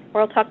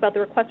 where I'll talk about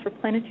the request for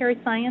planetary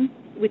science,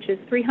 which is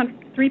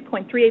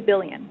 $3.38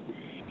 billion.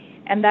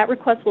 And that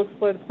request will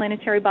explore the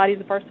planetary bodies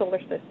of our solar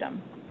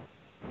system.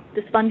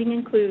 This funding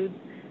includes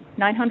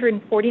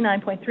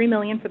 $949.3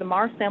 million for the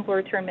Mars Sample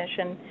Return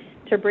mission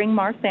to bring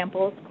Mars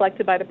samples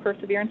collected by the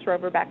Perseverance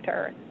rover back to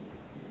Earth.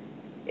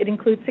 It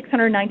includes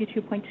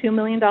 $692.2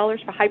 million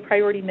for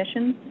high-priority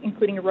missions,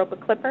 including Europa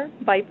Clipper,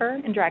 Viper,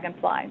 and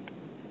Dragonfly.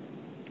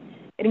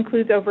 It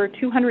includes over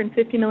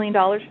 $250 million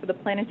for the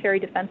Planetary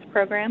Defense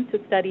Program to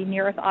study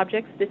near-Earth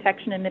objects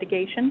detection and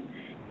mitigation,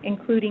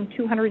 including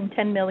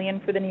 $210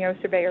 million for the NEO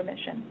Surveyor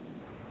mission.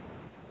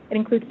 It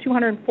includes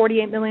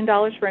 $248 million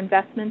for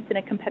investments in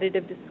a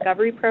competitive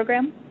discovery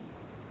program,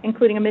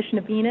 including a mission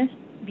to Venus,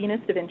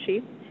 Da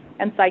Vinci,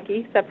 and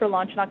Psyche, set for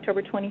launch in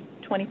October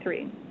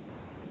 2023,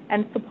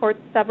 and supports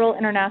several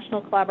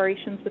international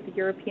collaborations with the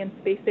European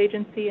Space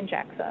Agency and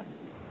JAXA.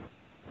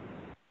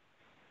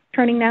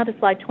 Turning now to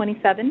slide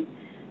 27,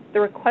 the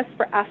request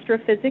for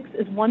astrophysics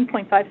is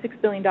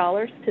 $1.56 billion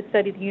to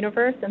study the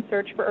universe and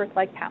search for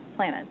Earth-like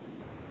planets.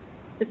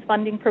 This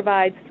funding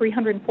provides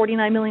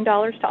 $349 million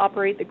to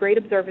operate the great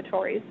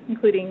observatories,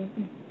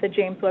 including the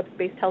James Webb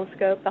Space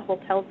Telescope, the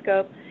Hubble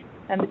Telescope,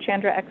 and the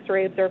Chandra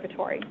X-ray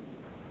Observatory.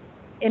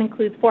 It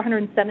includes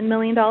 $407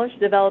 million to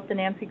develop the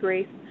Nancy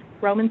Grace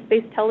Roman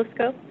Space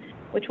Telescope,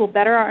 which will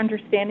better our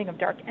understanding of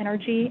dark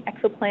energy,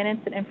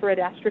 exoplanets, and infrared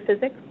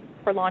astrophysics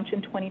for launch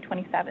in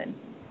 2027.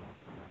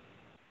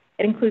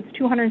 It includes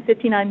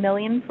 $259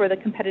 million for the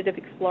Competitive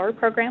Explorer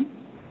program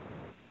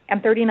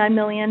and $39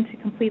 million to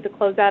complete the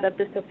closeout of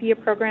the SOFIA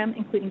program,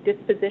 including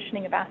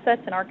dispositioning of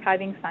assets and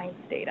archiving science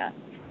data.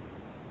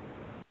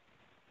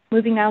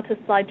 Moving now to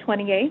slide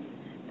 28.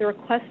 The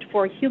request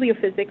for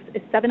heliophysics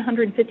is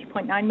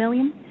 $750.9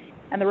 million,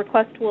 and the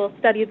request will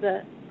study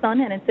the sun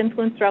and its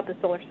influence throughout the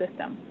solar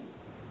system.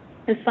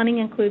 This funding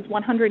includes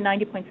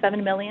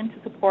 $190.7 million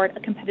to support a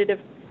competitive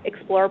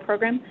Explorer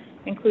program,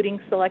 including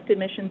selected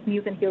missions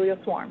Muse and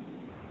Helioswarm.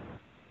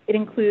 It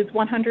includes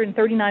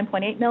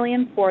 $139.8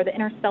 million for the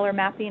Interstellar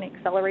Mapping and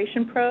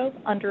Acceleration Probe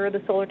under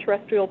the Solar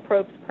Terrestrial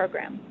Probes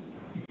program.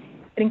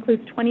 It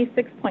includes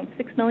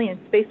 $26.6 million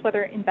in space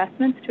weather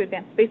investments to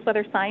advance space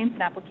weather science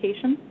and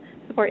applications,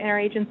 support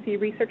interagency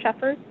research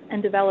efforts,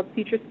 and develop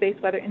future space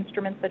weather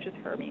instruments such as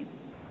Hermes.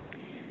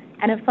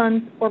 and it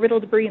funds orbital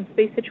debris and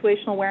space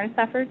situational awareness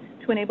efforts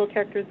to enable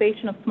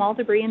characterization of small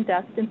debris and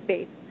dust in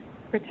space,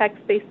 to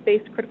protect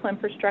space-based critical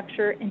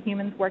infrastructure and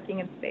humans working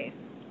in space.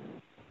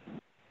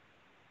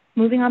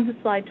 Moving on to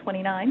slide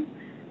 29,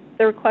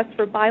 the request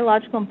for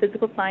biological and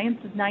physical science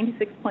is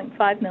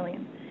 $96.5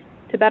 million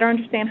to better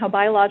understand how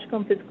biological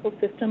and physical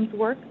systems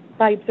work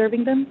by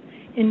observing them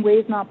in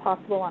ways not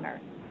possible on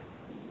Earth.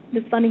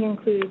 This funding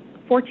includes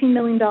 $14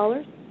 million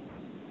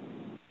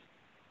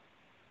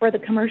for the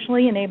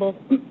commercially enabled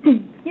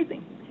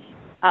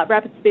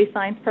Rapid Space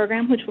Science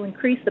Program, which will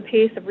increase the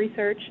pace of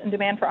research and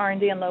demand for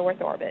R&D in low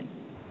Earth orbit.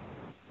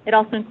 It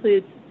also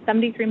includes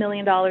 $73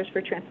 million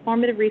for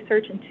transformative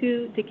research in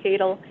 2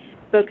 decadal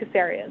focus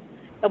areas,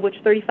 of which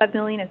 $35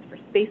 million is for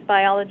space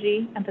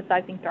biology,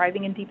 emphasizing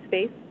thriving in deep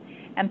space,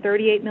 and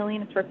 $38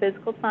 million is for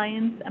physical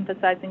science,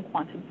 emphasizing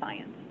quantum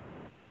science.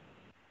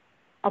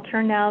 I'll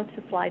turn now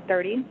to slide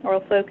 30, where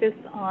we'll focus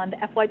on the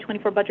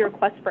FY24 budget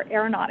request for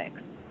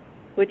aeronautics,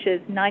 which is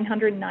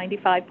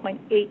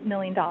 $995.8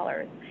 million,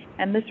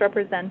 and this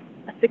represents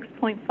a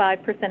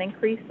 6.5%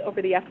 increase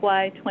over the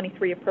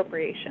FY23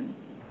 appropriation.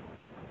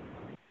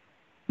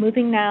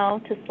 Moving now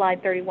to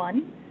slide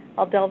 31,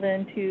 I'll delve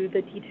into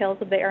the details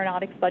of the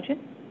aeronautics budget.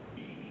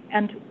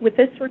 And with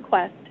this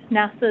request,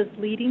 NASA is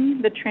leading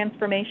the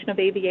transformation of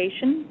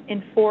aviation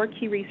in 4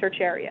 key research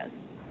areas: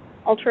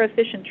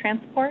 ultra-efficient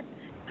transport,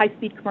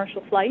 high-speed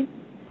commercial flight,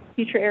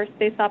 future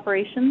airspace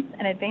operations,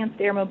 and advanced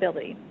air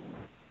mobility.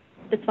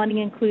 This funding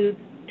includes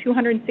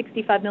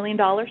 $265 million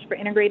for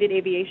integrated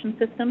aviation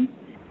systems,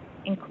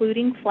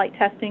 including flight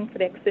testing for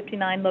the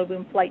X-59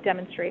 low-boom flight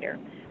demonstrator,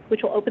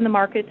 which will open the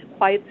market to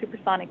quiet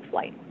supersonic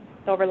flight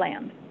over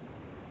land.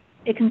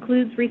 It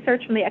concludes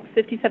research from the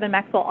X-57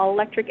 Maxwell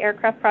all-electric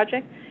aircraft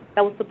project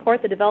that will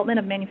support the development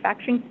of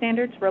manufacturing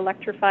standards for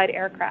electrified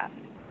aircraft.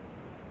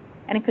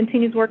 And it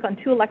continues work on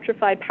 2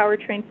 electrified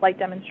powertrain flight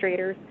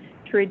demonstrators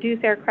to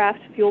reduce aircraft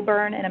fuel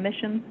burn and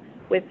emissions,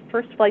 with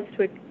first flights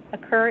to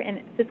occur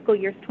in fiscal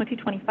years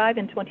 2025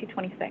 and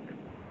 2026.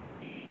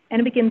 And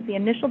it begins the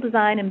initial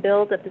design and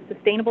build of the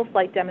sustainable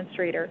flight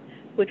demonstrator,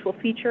 which will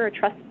feature a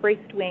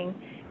truss-braced wing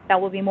that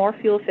will be more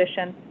fuel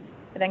efficient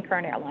than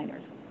current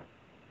airliners.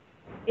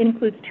 It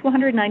includes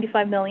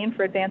 $295 million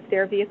for advanced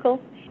air vehicles,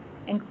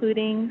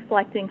 including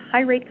selecting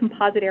high-rate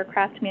composite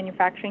aircraft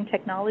manufacturing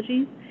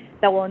technologies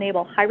that will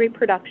enable high-rate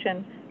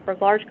production for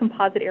large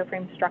composite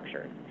airframe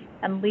structures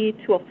and lead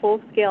to a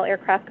full-scale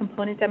aircraft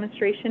component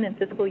demonstration in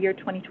fiscal year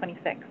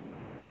 2026.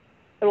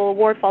 It will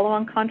award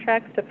follow-on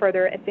contracts to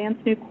further advance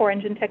new core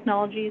engine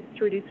technologies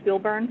to reduce fuel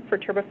burn for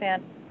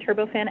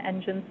turbofan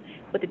engines,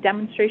 with a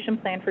demonstration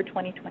plan for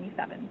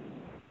 2027.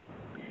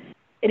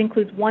 It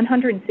includes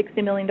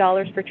 $160 million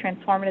for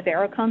transformative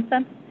aero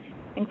concepts,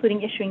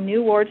 including issuing new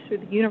awards through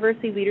the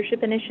University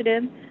Leadership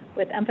Initiative,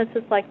 with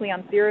emphasis likely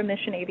on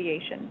zero-emission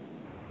aviation.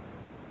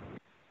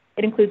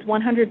 It includes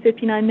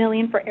 $159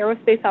 million for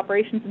aerospace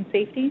operations and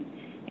safety,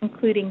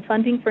 including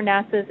funding for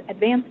NASA's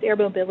Advanced Air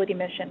Mobility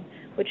Mission,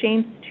 which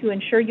aims to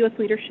ensure U.S.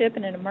 leadership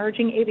in an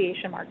emerging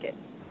aviation market.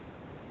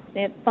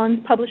 It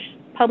funds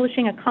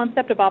publishing a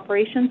concept of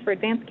operations for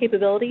advanced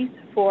capabilities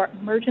for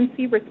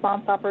emergency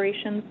response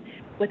operations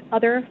with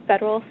other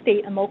federal,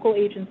 state, and local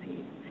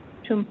agencies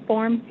to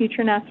inform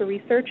future NASA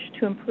research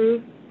to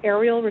improve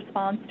aerial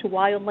response to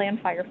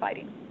wildland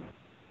firefighting.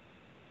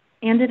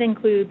 And it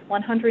includes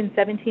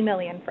 $117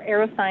 million for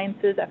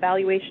aerosciences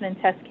evaluation and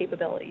test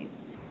capabilities,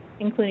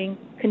 including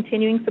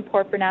continuing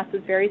support for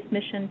NASA's various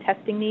mission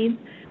testing needs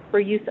for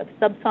use of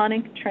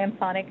subsonic,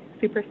 transonic,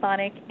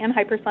 supersonic, and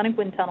hypersonic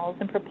wind tunnels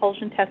and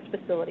propulsion test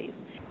facilities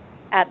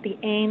at the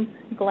Ames,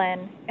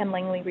 Glenn, and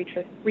Langley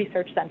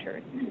Research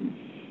Centers.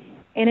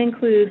 It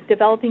includes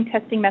developing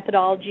testing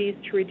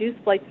methodologies to reduce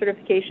flight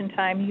certification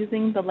time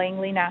using the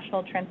Langley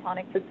National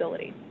Transonic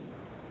Facility.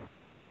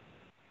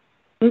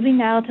 Moving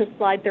now to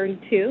slide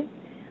 32,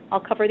 I'll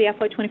cover the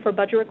FY24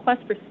 budget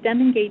request for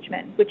STEM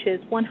engagement, which is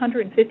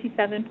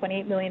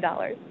 $157.8 million.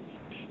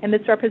 And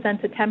this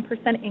represents a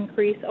 10%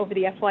 increase over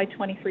the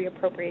FY23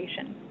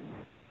 appropriation.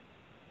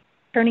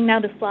 Turning now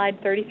to slide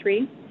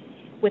 33,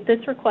 with this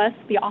request,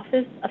 the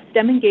Office of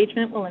STEM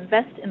Engagement will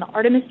invest in the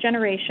Artemis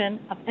generation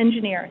of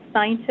engineers,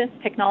 scientists,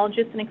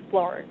 technologists, and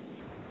explorers,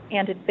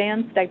 and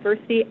advance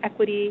diversity,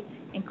 equity,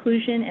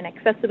 inclusion, and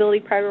accessibility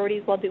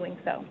priorities while doing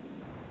so.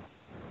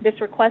 This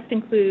request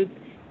includes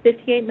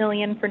 $58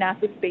 million for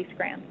NASA space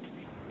grants.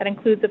 That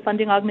includes a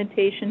funding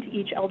augmentation to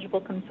each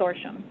eligible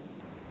consortium.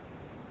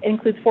 It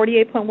includes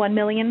 $48.1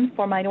 million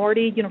for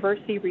Minority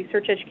University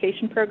Research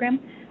Education Program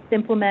to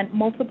implement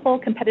multiple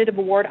competitive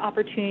award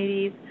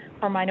opportunities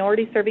for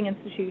minority-serving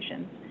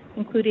institutions,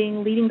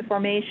 including leading the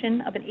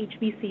formation of an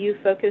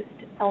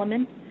HBCU-focused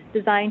element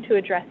designed to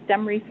address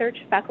STEM research,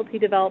 faculty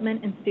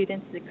development, and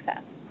student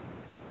success.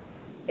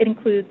 It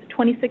includes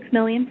 $26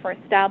 million for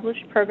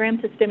established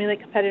program to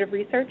stimulate competitive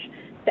research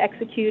to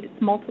execute its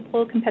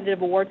multiple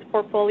competitive awards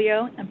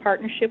portfolio in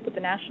partnership with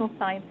the National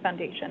Science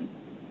Foundation.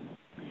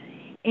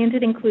 And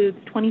it includes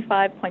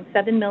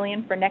 $25.7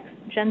 million for Next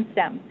Gen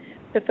STEM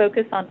to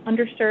focus on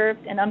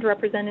underserved and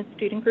underrepresented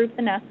student groups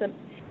in NASA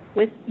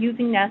with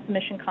using NASA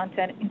mission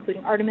content,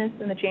 including Artemis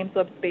and the James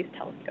Webb Space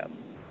Telescope.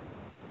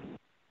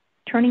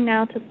 Turning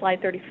now to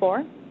slide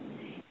 34,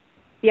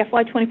 the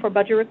FY24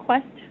 budget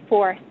request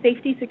for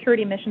Safety,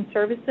 Security, Mission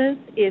Services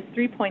is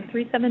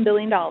 $3.37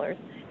 billion,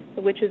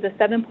 which is a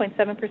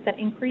 7.7%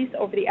 increase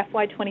over the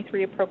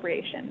FY23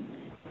 appropriation.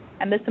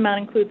 And this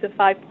amount includes a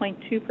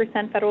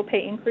 5.2% federal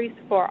pay increase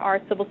for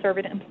our civil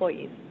servant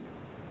employees.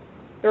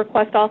 The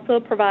request also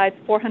provides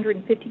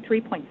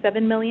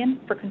 $453.7 million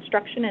for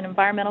construction and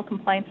environmental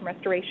compliance and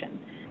restoration,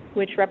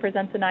 which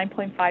represents a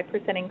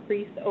 9.5%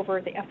 increase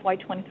over the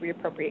FY23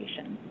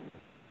 appropriation.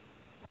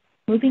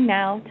 Moving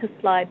now to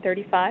slide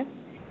 35.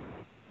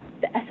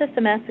 The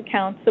SSMS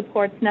account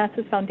supports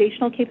NASA's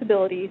foundational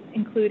capabilities,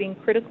 including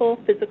critical,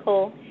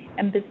 physical,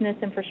 and business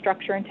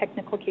infrastructure and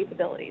technical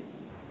capabilities.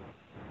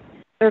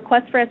 The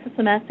request for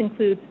SSMS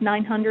includes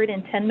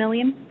 $910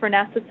 million for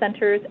NASA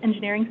Center's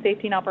Engineering,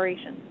 Safety, and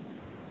Operations.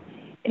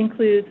 It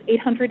includes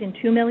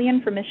 $802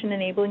 million for mission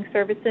enabling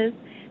services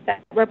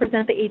that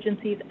represent the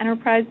agency's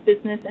enterprise,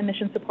 business, and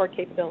mission support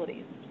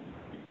capabilities.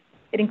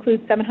 It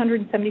includes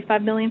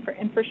 $775 million for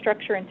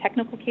infrastructure and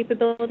technical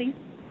capabilities,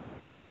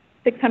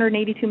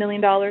 $682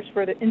 million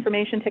for the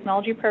Information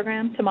Technology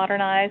Program to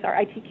modernize our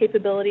IT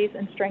capabilities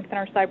and strengthen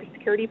our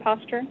cybersecurity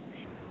posture,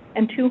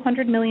 and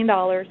 $200 million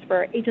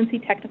for agency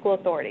technical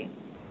authority.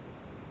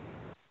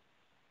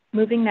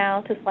 Moving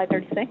now to slide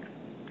 36.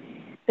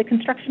 The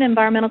Construction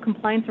Environmental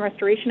Compliance and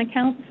Restoration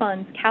Account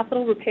funds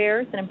capital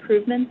repairs and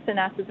improvements to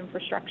NASA's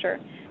infrastructure,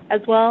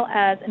 as well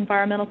as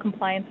environmental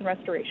compliance and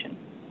restoration.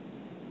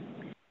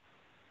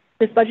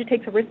 This budget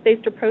takes a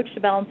risk-based approach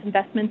to balance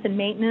investments in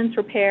maintenance,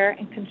 repair,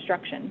 and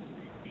construction.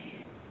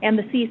 And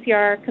the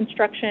CECR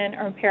construction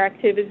or repair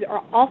activities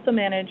are also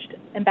managed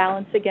and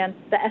balanced against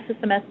the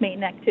SSMS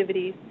maintenance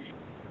activities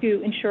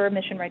to ensure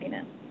mission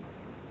readiness.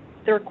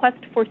 The request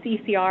for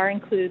CECR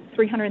includes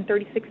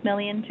 $336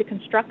 million to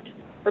construct,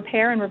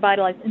 repair, and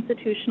revitalize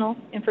institutional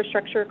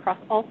infrastructure across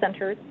all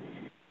centers,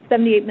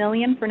 $78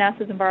 million for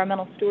NASA's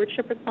environmental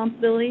stewardship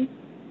responsibilities,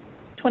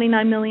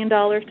 $29 million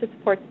to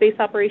support space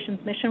operations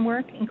mission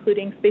work,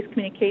 including space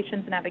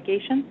communications and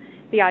navigation,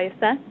 the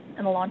ISS,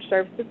 and the Launch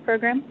Services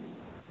Program.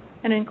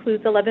 And it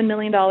includes $11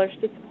 million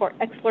to support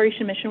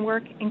exploration mission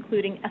work,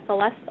 including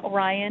SLS,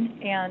 Orion,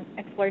 and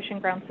Exploration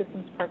Ground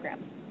Systems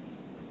programs.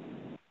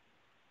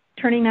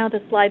 Turning now to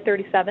slide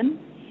 37,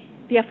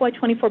 the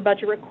FY24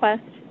 budget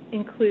request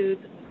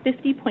includes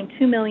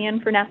 $50.2 million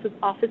for NASA's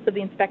Office of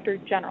the Inspector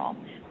General,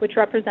 which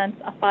represents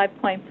a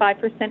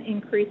 5.5%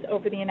 increase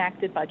over the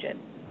enacted budget.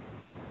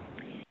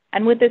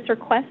 And with this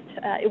request,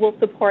 it will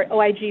support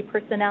OIG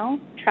personnel,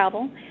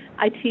 travel,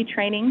 IT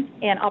training,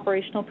 and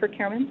operational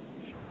procurement.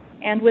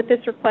 And with this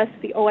request,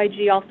 the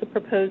OIG also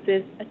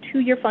proposes a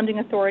 2-year funding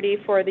authority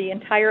for the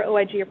entire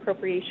OIG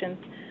appropriations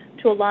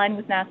to align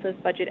with NASA's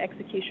budget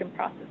execution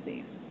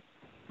processes.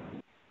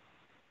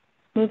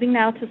 Moving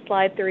now to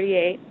slide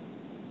 38,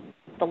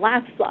 the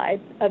last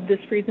slide of this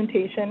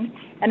presentation,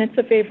 and it's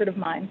a favorite of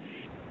mine.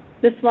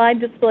 This slide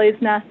displays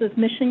NASA's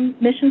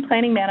mission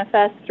planning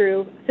manifest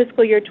through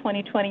fiscal year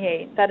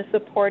 2028 that is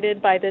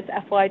supported by this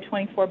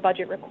FY24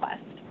 budget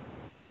request.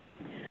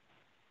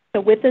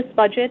 So with this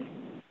budget,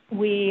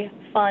 we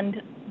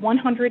fund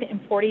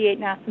 148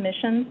 NASA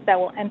missions that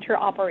will enter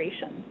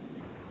operations.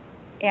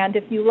 And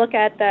if you look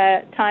at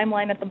the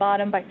timeline at the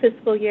bottom by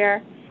fiscal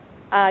year,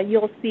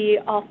 you'll see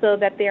also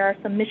that there are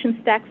some mission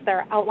stacks that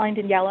are outlined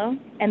in yellow,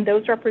 and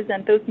those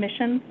represent those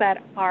missions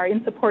that are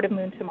in support of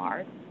Moon to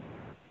Mars.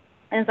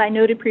 As I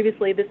noted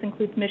previously, this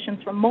includes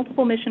missions from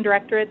multiple mission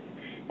directorates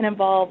and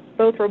involves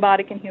both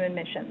robotic and human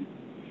missions.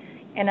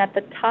 And at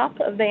the top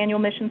of the annual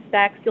mission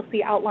stacks, you'll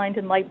see outlined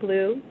in light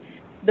blue,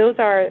 those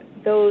are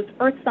those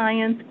Earth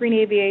science, green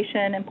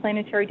aviation, and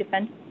planetary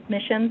defense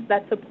missions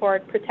that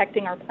support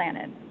protecting our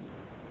planet.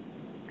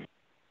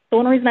 So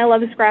one reason I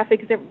love this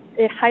graphic is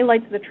it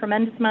highlights the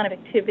tremendous amount of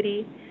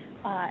activity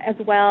as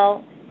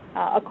well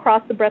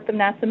across the breadth of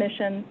NASA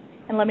missions.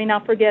 And let me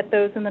not forget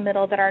those in the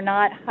middle that are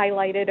not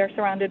highlighted or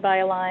surrounded by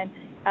a line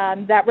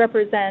that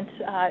represent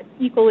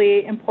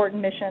equally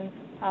important missions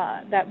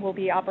that will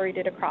be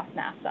operated across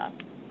NASA.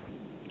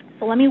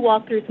 So let me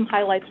walk through some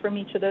highlights from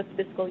each of those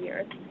fiscal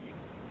years.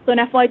 So in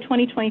FY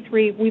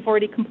 2023, we've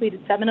already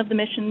completed 7 of the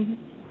missions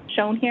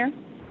shown here.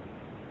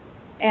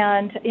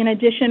 And in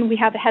addition, we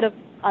have ahead of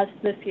us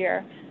this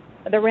year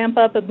the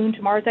ramp-up of Moon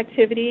to Mars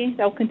activity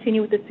that will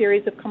continue with a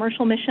series of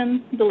commercial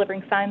missions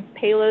delivering science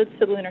payloads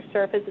to the lunar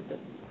surface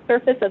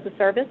as a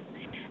service,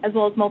 as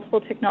well as multiple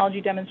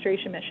technology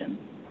demonstration missions.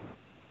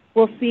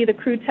 We'll see the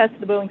crew test of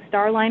the Boeing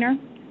Starliner,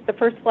 the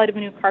first flight of a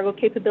new cargo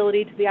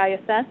capability to the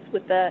ISS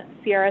with the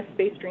CRS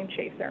Space Dream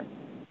Chaser.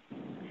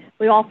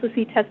 We also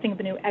see testing of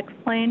a new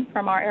X-plane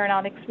from our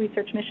Aeronautics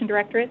Research Mission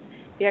Directorate,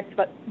 the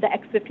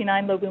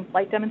X-59 low-boom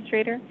flight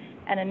demonstrator,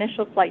 and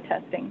initial flight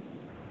testing.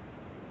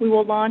 We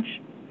will launch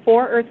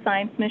 4 Earth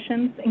science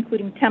missions,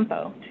 including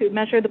TEMPO, to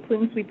measure the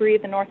pollutants we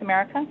breathe in North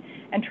America,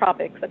 and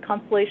TROPICS, a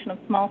constellation of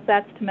small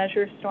sats to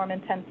measure storm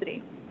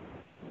intensity.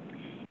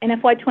 In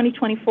FY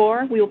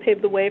 2024, we will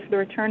pave the way for the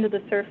return to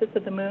the surface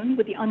of the Moon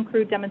with the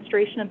uncrewed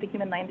demonstration of the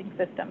human landing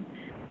system,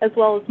 as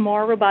well as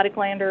more robotic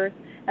landers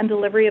and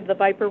delivery of the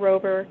Viper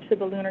rover to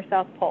the lunar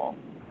South Pole.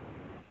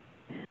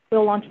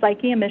 We'll launch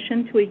Psyche, a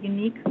mission to a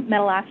unique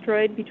metal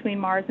asteroid between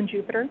Mars and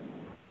Jupiter.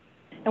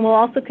 And we'll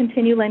also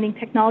continue landing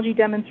technology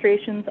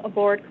demonstrations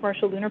aboard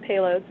commercial lunar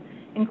payloads,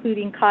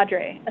 including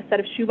Cadre, a set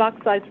of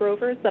shoebox-sized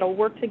rovers that will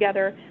work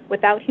together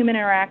without human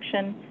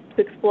interaction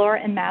to explore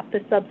and map the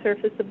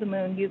subsurface of the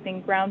Moon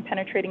using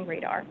ground-penetrating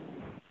radar.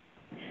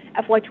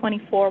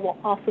 FY24 will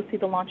also see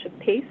the launch of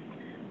PACE,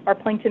 our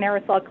plankton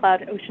aerosol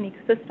cloud ocean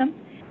ecosystem,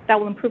 that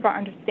will improve our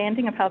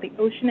understanding of how the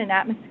ocean and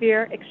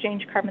atmosphere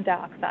exchange carbon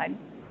dioxide.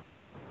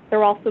 There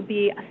will also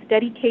be a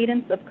steady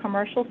cadence of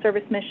commercial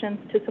service missions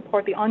to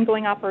support the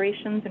ongoing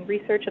operations and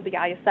research of the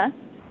ISS,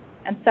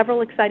 and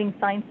several exciting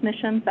science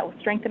missions that will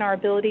strengthen our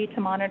ability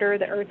to monitor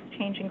the Earth's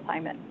changing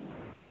climate.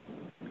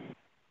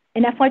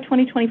 In FY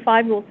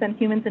 2025, we will send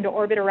humans into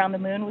orbit around the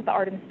Moon with the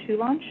Artemis II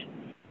launch,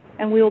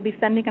 and we will be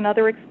sending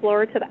another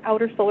explorer to the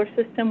outer solar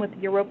system with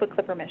the Europa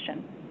Clipper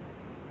mission.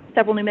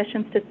 Several new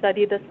missions to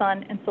study the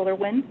sun and solar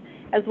wind,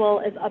 as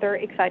well as other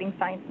exciting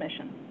science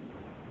missions.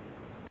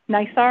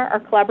 NISAR, our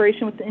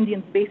collaboration with the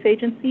Indian Space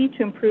Agency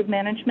to improve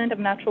management of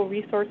natural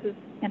resources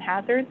and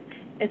hazards,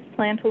 is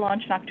planned to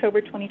launch in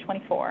October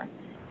 2024.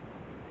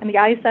 And the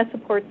ISS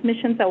supports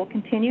missions that will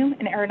continue,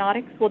 and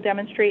aeronautics will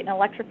demonstrate an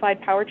electrified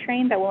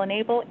powertrain that will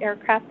enable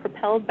aircraft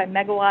propelled by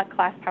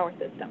megawatt-class power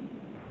systems.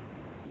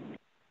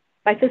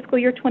 By fiscal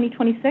year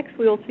 2026,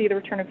 we will see the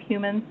return of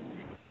humans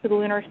to the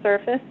lunar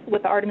surface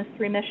with the Artemis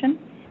III mission,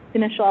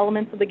 the initial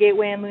elements of the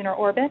Gateway in lunar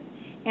orbit,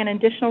 and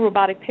additional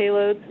robotic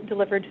payloads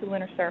delivered to the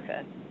lunar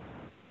surface.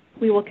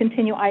 We will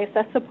continue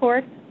ISS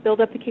support, build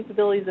up the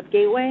capabilities of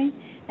Gateway,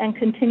 and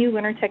continue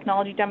lunar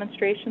technology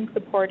demonstrations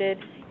supported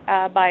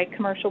by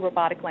commercial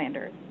robotic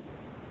landers.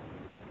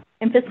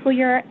 In fiscal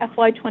year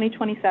FY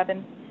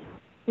 2027,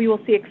 we will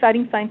see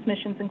exciting science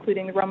missions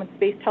including the Roman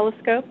Space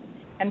Telescope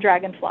and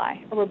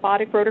Dragonfly, a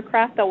robotic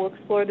rotorcraft that will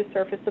explore the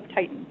surface of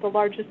Titan, the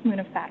largest moon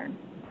of Saturn.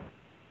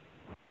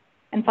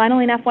 And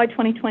finally, in FY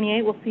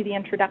 2028, we'll see the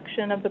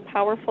introduction of the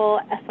powerful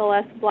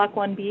SLS Block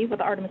 1B with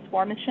the Artemis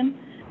IV mission,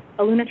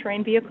 a lunar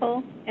terrain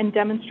vehicle, and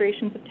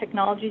demonstrations of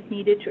technologies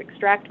needed to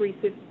extract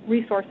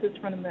resources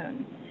from the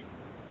Moon.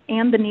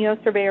 And the NEO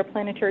Surveyor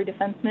Planetary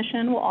Defense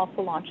mission will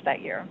also launch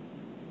that year.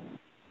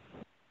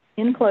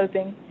 In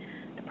closing,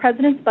 the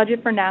President's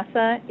budget for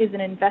NASA is an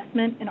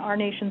investment in our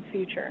nation's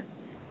future.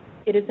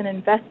 It is an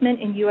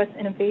investment in U.S.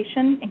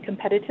 innovation and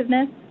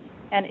competitiveness,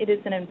 and it is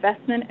an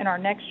investment in our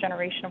next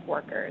generation of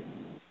workers.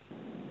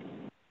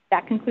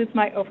 That concludes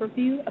my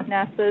overview of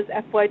NASA's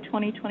FY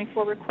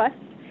 2024 request.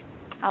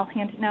 I'll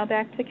hand it now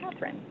back to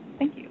Catherine.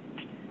 Thank you.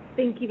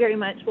 Thank you very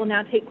much. We'll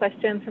now take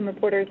questions from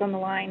reporters on the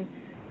line.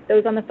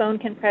 Those on the phone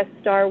can press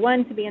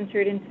 *1 to be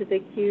entered into the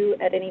queue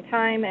at any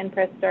time, and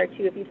press *2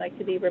 if you'd like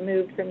to be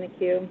removed from the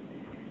queue.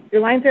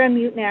 Your lines are on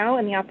mute now,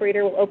 and the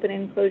operator will open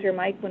and close your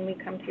mic when we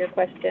come to your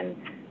question.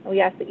 We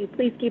ask that you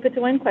please keep it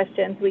to one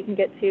question so we can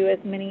get to as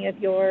many of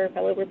your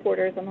fellow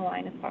reporters on the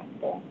line as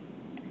possible.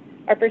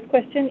 Our first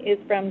question is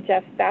from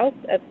Jeff South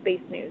of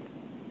Space News.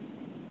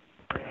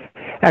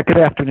 Good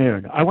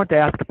afternoon. I want to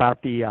ask about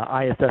the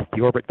ISS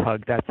deorbit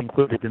tug that's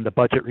included in the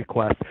budget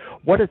request.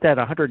 What does that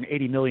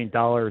 $180 million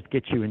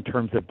get you in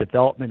terms of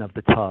development of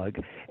the tug?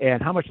 And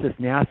how much does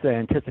NASA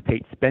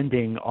anticipate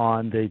spending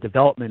on the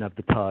development of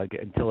the tug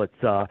until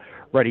it's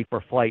ready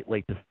for flight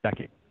late this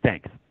decade?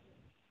 Thanks.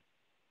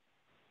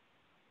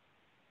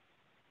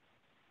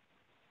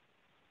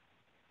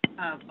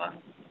 Bob,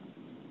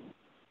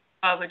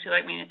 would you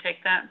like me to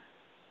take that?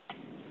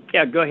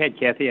 Yeah, go ahead,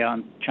 Kathy.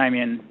 I'll chime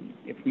in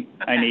if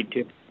I need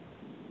to.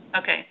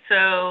 Okay,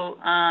 so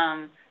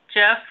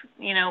Jeff,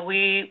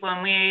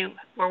 when we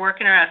were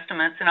working our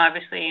estimates, and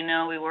obviously,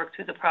 we worked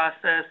through the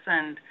process,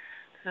 and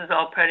this is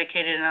all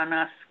predicated on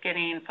us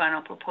getting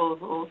final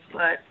proposals,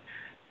 but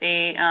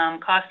the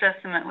cost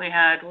estimate we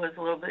had was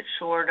a little bit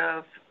short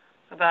of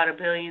about $1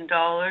 billion,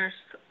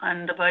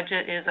 and the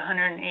budget is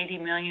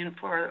 $180 million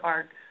for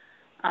our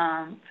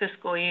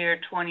fiscal year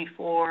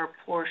 24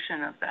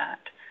 portion of that.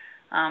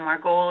 Our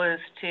goal is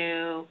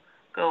to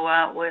go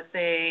out with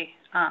a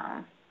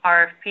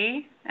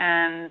RFP,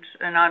 and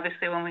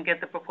obviously when we get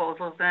the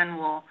proposals in,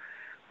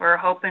 we're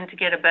hoping to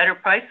get a better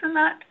price than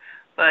that,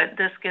 but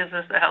this gives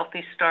us a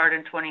healthy start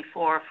in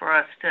 24 for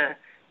us to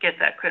get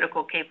that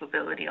critical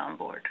capability on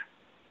board.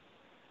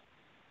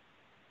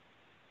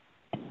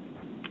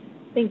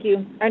 Thank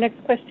you. Our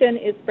next question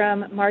is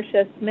from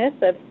Marcia Smith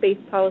of Space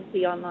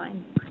Policy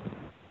Online.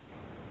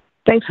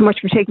 Thanks so much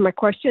for taking my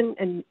question,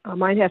 and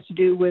mine has to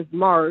do with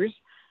Mars.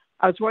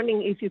 I was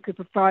wondering if you could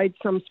provide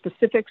some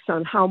specifics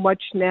on how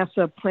much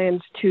NASA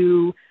plans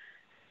to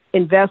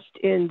invest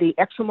in the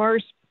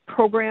ExoMars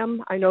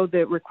program. I know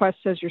the request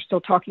says you're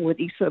still talking with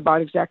ESA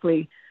about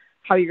exactly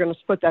how you're going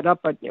to split that up,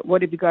 but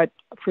what have you got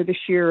for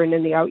this year and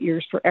in the out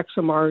years for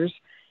ExoMars?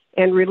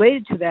 And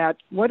related to that,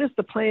 what is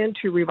the plan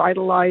to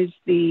revitalize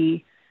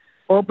the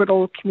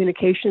orbital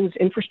communications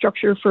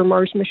infrastructure for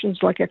Mars missions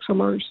like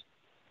ExoMars?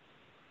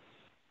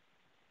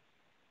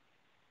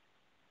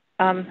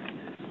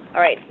 All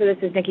right, so this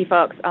is Nikki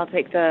Fox. I'll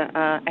take the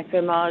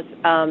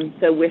ExoMars.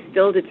 So we're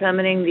still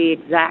determining the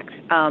exact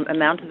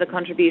amount of the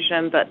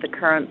contribution, but the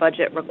current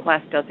budget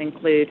request does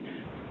include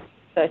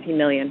 $30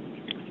 million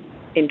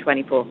in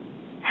 24.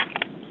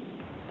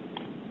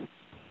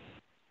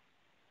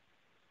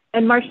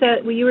 And Marcia,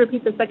 will you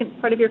repeat the second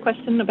part of your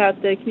question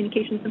about the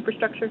communications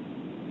infrastructure?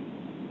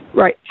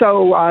 Right.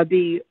 So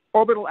the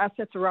orbital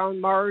assets around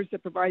Mars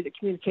that provide the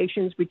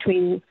communications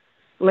between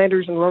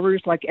landers and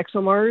rovers like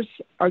ExoMars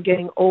are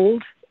getting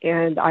old,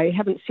 and I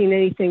haven't seen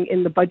anything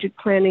in the budget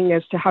planning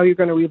as to how you're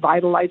going to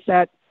revitalize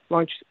that,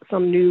 launch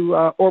some new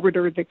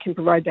orbiter that can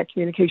provide that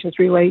communications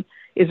relay.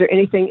 Is there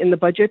anything in the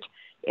budget?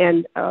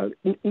 And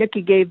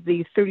Nikki gave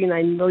the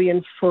 $39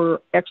 million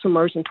for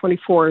ExoMars in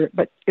 24,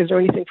 but is there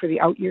anything for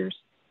the out years?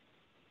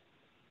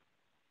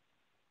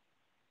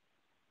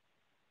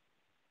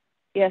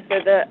 Yeah,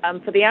 so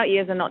for the out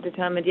years are not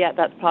determined yet.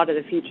 That's part of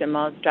the future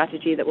Mars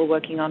strategy that we're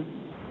working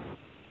on.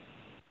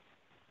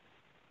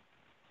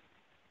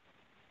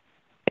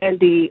 And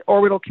the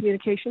orbital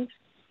communications?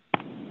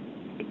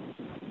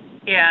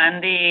 Yeah,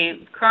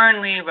 and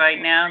currently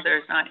right now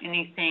there's not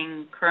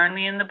anything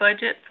currently in the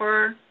budget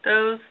for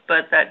those,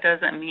 but that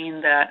doesn't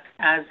mean that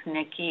as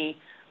Nikki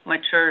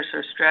matures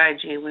her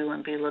strategy, we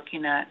wouldn't be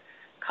looking at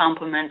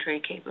complementary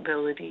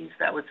capabilities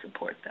that would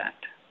support that.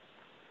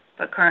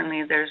 But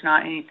currently there's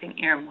not anything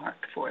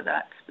earmarked for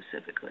that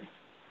specifically.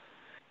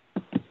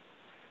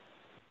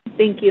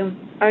 Thank you.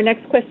 Our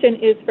next question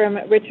is from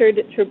Richard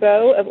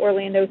Trubeau of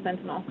Orlando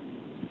Sentinel.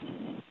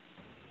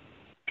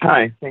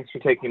 Hi, thanks for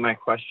taking my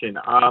question.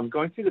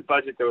 Going through the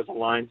budget, there was a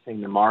line saying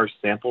the Mars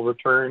sample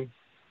return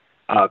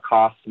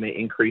costs may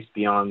increase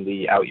beyond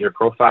the out-year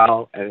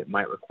profile, and it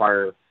might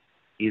require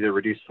either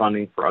reduced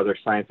funding for other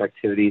science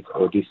activities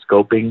or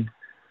de-scoping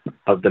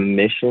of the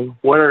mission.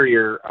 What are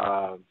your,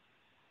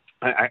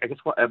 I guess,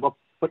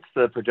 what's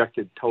the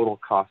projected total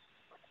cost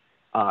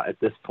at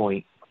this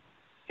point?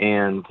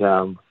 And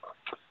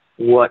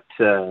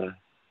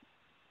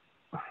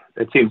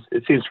it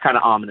seems kind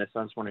of ominous.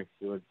 I was wondering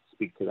if you would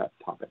speak to that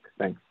topic.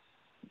 Thanks.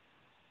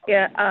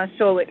 Yeah,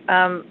 sure.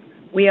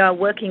 We are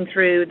working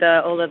through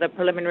all of the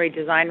preliminary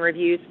design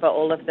reviews for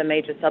all of the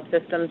major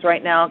subsystems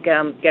right now,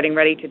 getting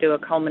ready to do a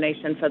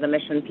culmination for the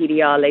mission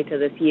PDR later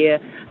this year,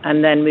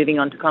 and then moving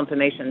on to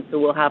confirmation. So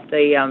we'll have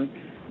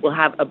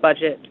a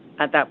budget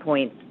at that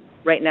point.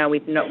 Right now, we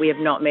have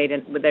not made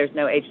it. There's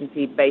no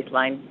agency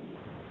baseline.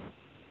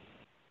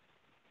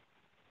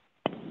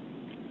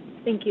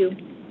 Thank you.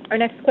 Our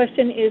next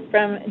question is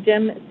from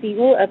Jim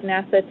Siegel of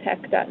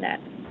NASATech.net.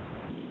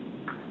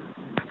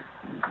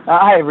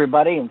 Hi,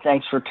 everybody, and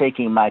thanks for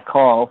taking my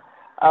call.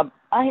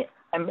 I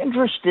am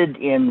interested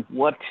in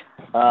what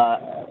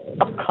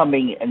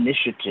upcoming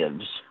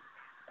initiatives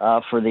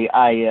for the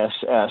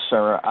ISS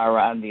are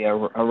on the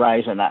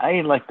horizon.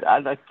 I'd like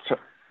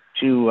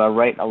to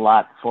write a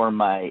lot for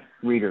my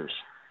readers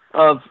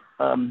of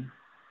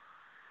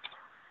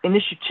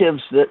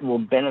initiatives that will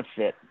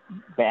benefit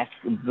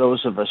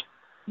those of us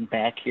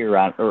back here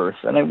on Earth.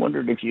 And I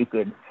wondered if you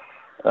could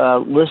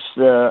list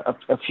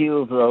a few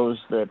of those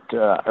that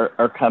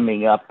are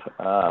coming up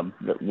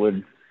that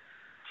would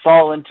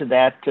fall into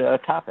that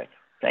topic.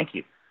 Thank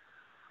you.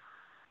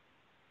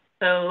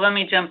 So let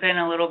me jump in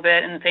a little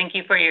bit, and thank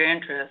you for your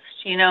interest.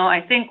 You know,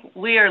 I think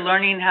we are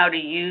learning how to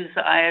use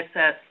the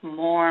ISS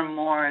more and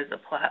more as a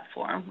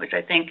platform, which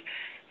I think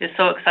is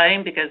so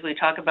exciting because we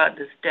talk about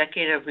this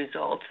decade of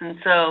results. And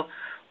so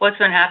what's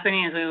been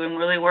happening is we've been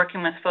really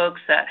working with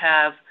folks that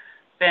have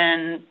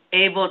been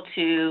able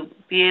to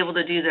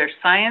do their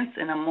science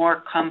in a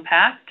more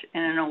compact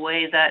and in a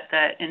way that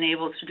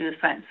enables to do the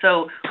science.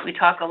 So we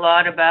talk a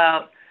lot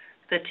about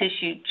the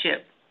tissue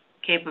chip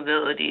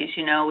capabilities.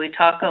 You know, we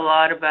talk a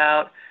lot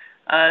about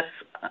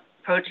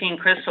protein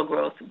crystal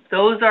growth.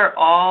 Those are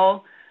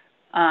all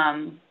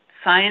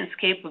science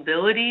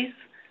capabilities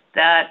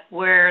that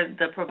where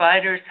the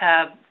providers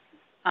have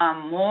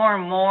more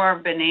and more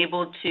been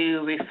able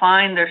to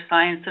refine their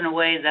science in a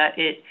way that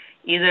it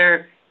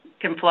either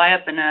can fly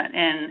up in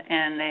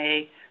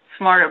a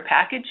smarter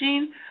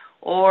packaging,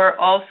 or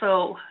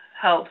also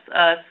helps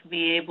us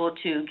be able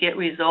to get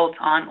results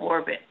on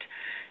orbit.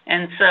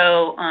 And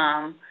so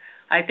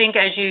I think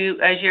as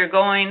you're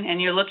going and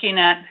you're looking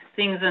at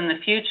things in the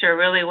future,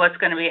 really what's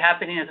going to be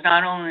happening is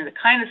not only the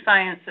kind of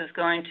science is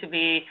going to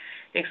be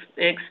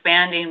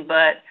expanding,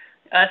 but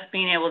us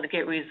being able to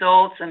get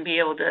results and be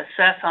able to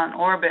assess on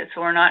orbit, so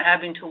we're not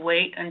having to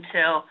wait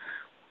until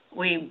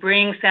we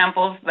bring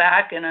samples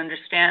back and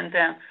understand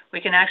them.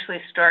 We can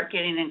actually start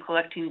getting and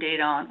collecting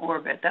data on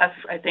orbit. That's,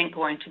 I think,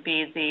 going to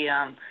be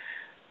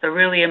the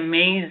really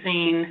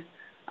amazing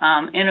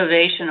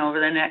innovation over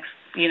the next,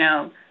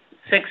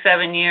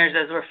 6-7 years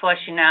as we're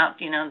fleshing out,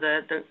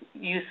 the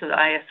use of the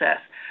ISS.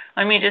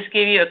 Let me just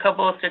give you a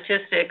couple of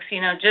statistics.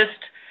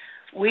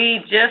 We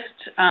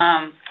just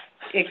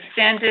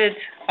extended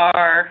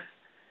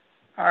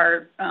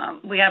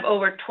we have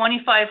over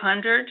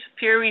 2,500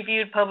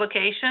 peer-reviewed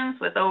publications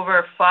with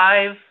over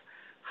 500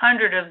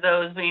 100 of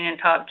those being in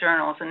top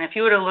journals. And if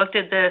you would have looked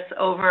at this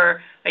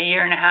over a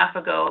year and a half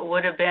ago, it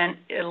would have been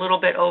a little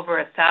bit over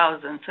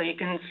 1,000. So you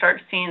can start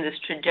seeing this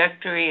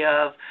trajectory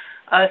of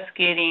us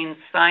getting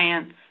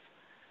science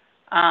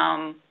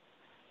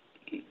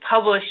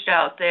published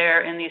out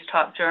there in these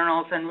top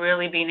journals and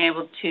really being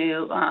able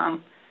to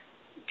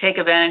take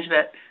advantage of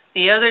it.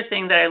 The other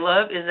thing that I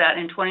love is that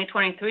in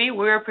 2023,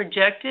 we're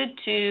projected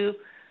to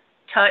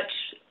touch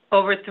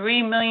over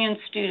 3 million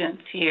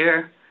students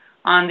here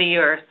on the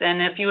Earth.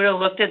 And if you would have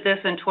looked at this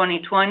in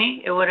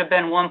 2020, it would have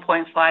been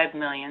 1.5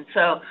 million.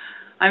 So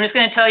I'm just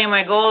going to tell you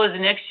my goal is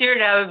next year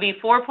to have it be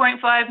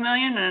 4.5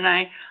 million. And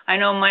I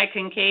know Mike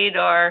Kincaid,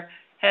 our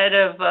head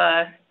of,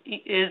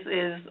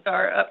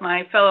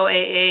 my fellow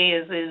AA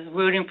is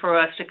rooting for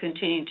us to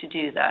continue to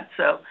do that.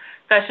 So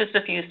that's just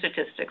a few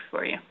statistics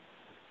for you.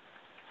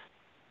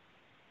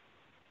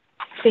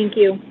 Thank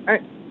you.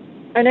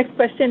 Our next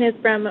question is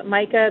from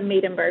Micah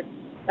Maidenberg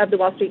of the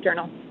Wall Street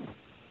Journal.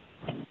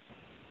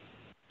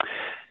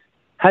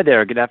 Hi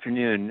there. Good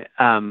afternoon.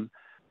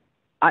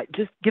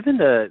 Just given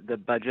the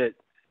budget,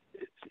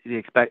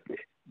 the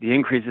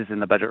increases in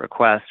the budget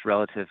request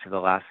relative to the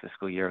last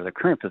fiscal year, or the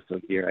current fiscal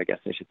year, I guess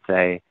I should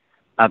say,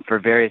 for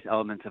various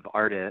elements of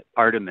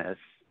Artemis,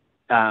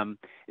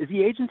 is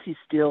the agency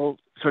still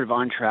sort of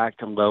on track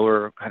to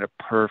lower kind of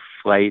per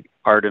flight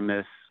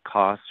Artemis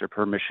costs or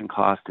per mission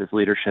cost as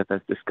leadership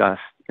has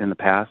discussed in the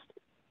past?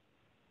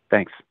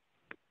 Thanks.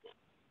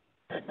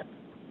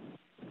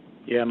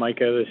 Yeah,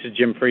 Micah, this is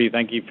Jim Free.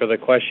 Thank you for the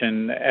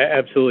question.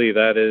 Absolutely,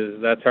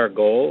 that's our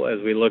goal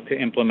as we look to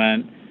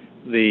implement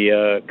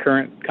the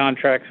current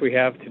contracts we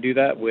have to do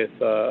that with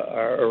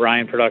our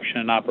Orion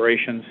production and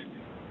operations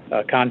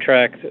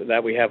contract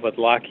that we have with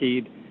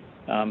Lockheed.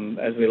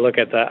 As we look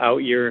at the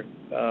out-year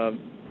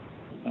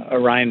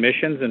Orion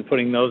missions and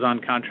putting those on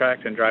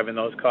contract and driving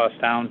those costs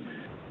down.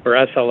 For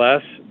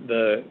SLS,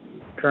 the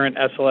current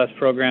SLS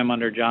program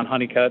under John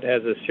Honeycutt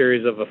has a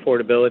series of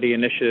affordability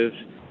initiatives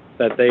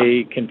that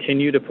they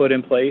continue to put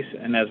in place.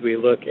 And as we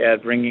look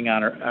at bringing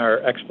on our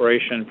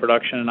exploration,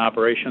 production, and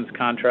operations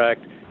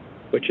contract,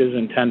 which is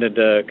intended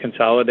to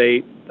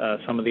consolidate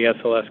some of the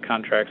SLS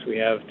contracts we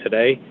have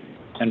today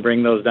and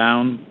bring those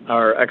down,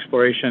 our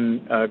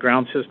exploration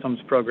ground systems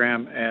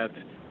program at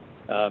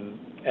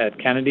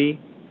Kennedy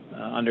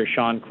under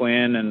Sean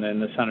Quinn and then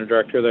the center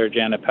director there,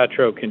 Janet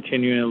Petro,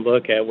 continuing to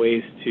look at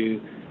ways to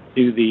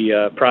do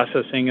the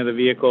processing of the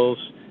vehicles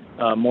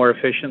more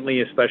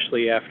efficiently,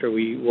 especially after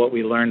what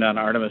we learned on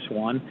Artemis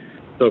 1.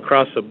 So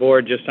across the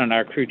board, just on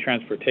our crew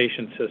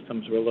transportation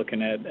systems, we're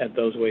looking at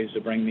those ways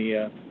to bring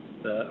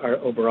our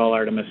overall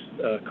Artemis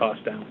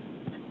cost down.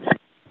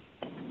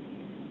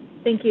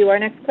 Thank you. Our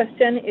next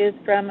question is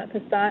from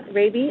Passant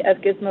Raby of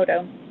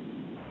Gizmodo.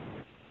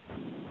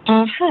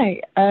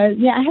 Hi.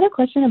 Yeah, I had a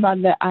question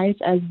about the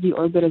ISS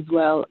deorbit as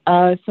well.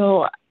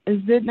 So is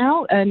it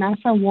now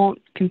NASA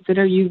won't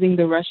consider using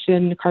the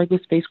Russian cargo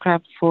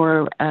spacecraft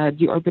for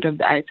the orbit of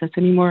the ISS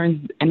anymore?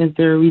 And is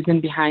there a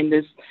reason behind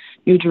this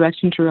new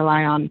direction to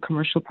rely on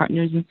commercial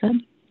partners instead?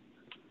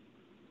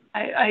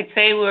 I'd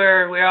say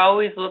we're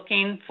always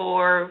looking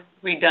for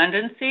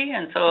redundancy,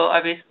 and so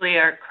obviously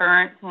our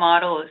current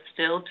model is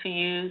still to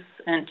use,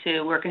 and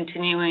we're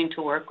continuing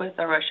to work with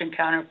our Russian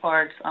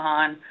counterparts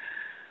on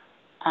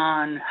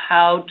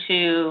how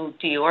to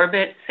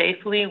deorbit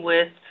safely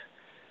with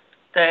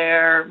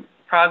their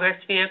Progress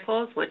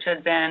vehicles, which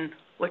has been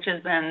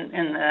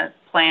in the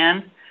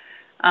plan.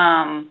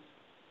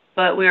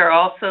 But we are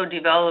also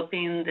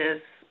developing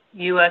this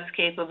U.S.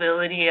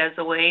 capability as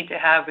a way to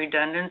have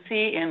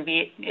redundancy and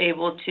be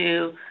able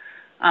to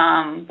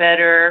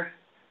better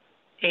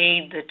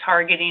aid the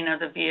targeting of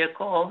the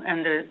vehicle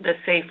and the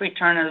safe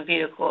return of the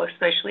vehicle,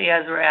 especially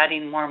as we're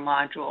adding more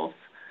modules.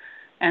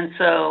 And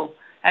so,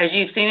 as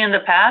you've seen in the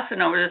past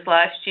and over this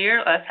last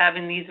year, us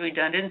having these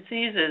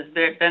redundancies has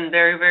been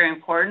very, very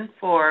important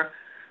for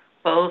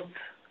both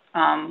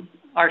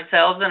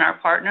ourselves and our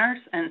partners.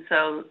 And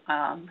so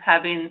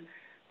having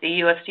the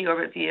U.S.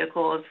 deorbit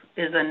vehicles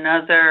is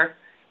another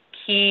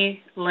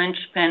key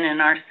linchpin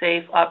in our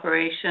safe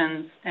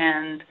operations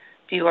and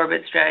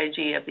deorbit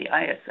strategy of the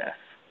ISS.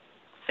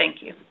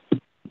 Thank you.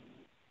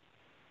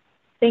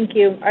 Thank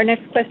you. Our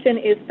next question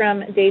is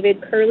from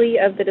David Curley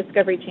of the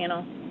Discovery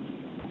Channel.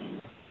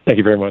 Thank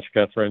you very much,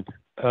 Catherine.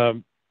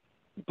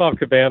 Bob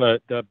Cabana,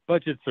 the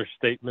budgets are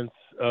statements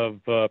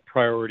of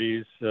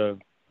priorities.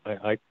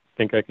 I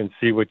think I can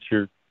see what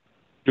you're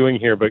doing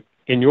here, but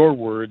in your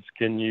words,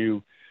 can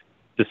you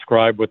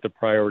describe what the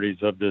priorities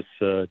of this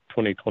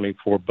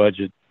 2024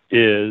 budget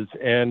is?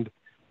 And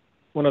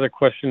one other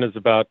question is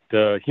about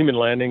human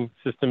landing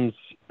systems.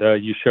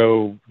 You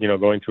show,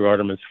 going through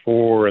Artemis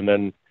 4 and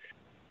then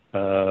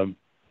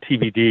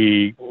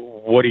TBD.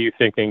 What are you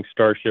thinking,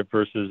 Starship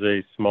versus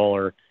a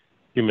smaller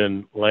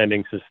human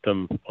landing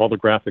system? All the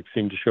graphics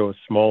seem to show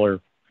smaller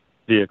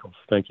vehicles.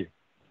 Thank you.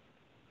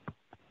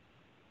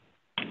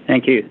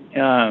 Thank you.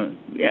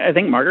 I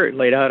think Margaret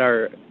laid out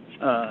our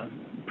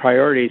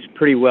priorities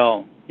pretty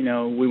well.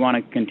 We want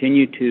to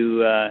continue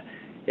to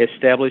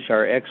establish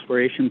our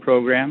exploration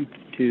program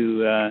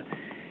to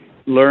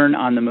learn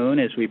on the moon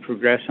as we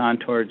progress on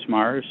towards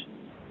Mars.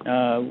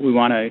 We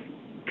want to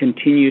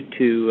continue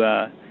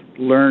to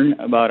learn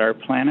about our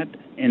planet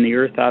and the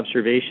Earth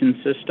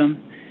observation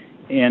system.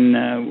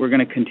 And we're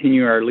going to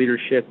continue our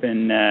leadership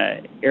in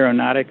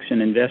aeronautics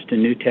and invest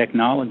in new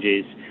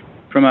technologies.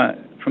 From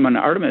an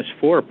Artemis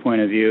 4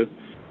 point of view,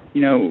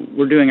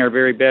 we're doing our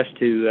very best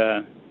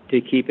to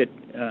keep it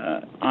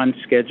on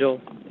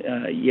schedule.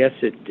 Yes,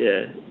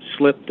 it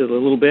slipped a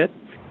little bit,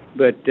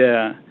 but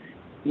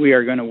we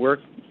are going to work.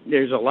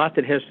 There's a lot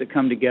that has to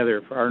come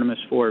together for Artemis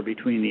 4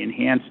 between the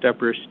enhanced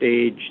upper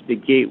stage, the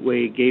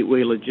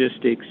gateway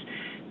logistics,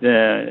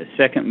 the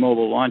second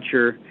mobile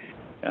launcher,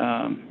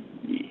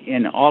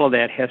 and all of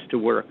that has to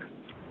work.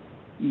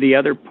 The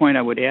other point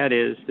I would add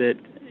is that,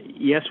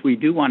 yes, we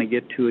do want to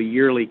get to a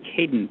yearly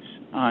cadence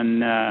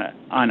on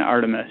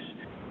Artemis.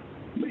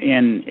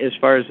 And as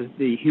far as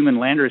the human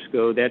landers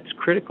go, that's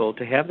critical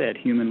to have that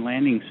human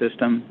landing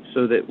system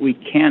so that we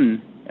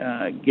can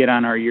get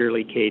on our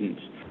yearly cadence.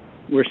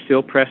 We're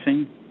still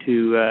pressing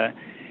to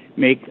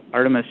make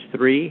Artemis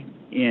 3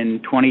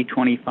 in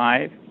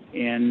 2025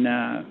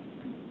 and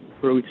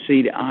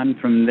proceed on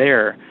from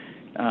there.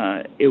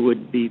 It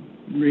would be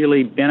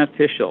really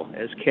beneficial,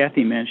 as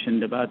Kathy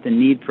mentioned, about the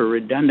need for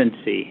redundant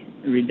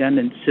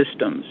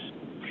systems,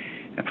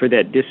 for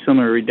that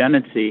dissimilar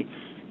redundancy,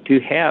 to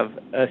have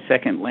a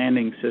second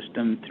landing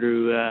system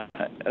through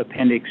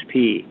Appendix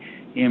P.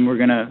 And we're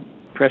going to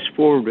press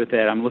forward with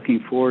that. I'm looking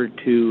forward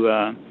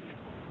to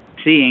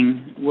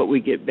seeing what we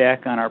get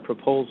back on our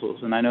proposals.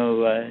 And I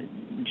know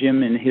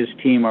Jim and his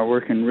team are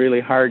working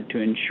really hard to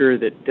ensure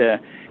that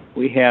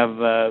we have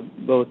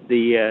both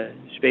the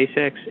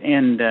SpaceX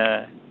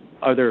and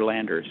other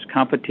landers.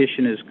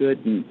 Competition is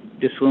good, and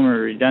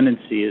dissimilar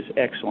redundancy is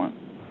excellent.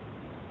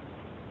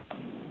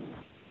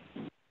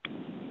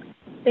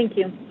 Thank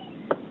you.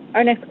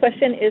 Our next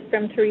question is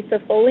from Teresa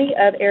Foley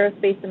of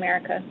Aerospace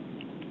America.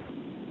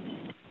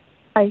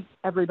 Hi,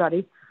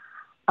 everybody.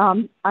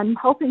 I'm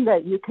hoping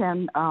that you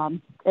can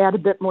add a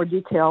bit more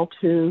detail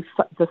to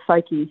the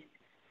Psyche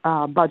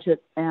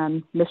budget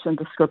and mission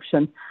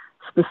description.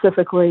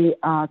 Specifically,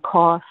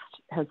 cost,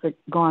 has it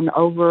gone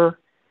over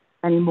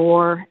any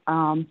more?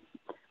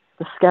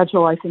 The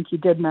schedule, I think you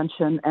did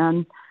mention,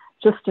 and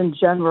just in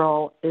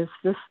general, is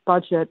this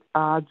budget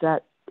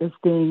that is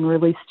being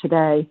released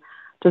today,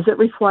 does it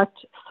reflect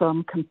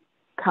some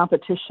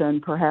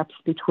competition perhaps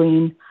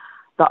between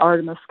the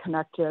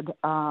Artemis-connected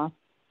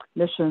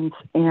missions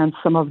and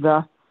some of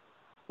the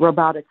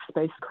robotic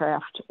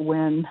spacecraft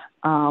when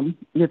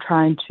you're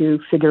trying to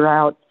figure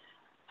out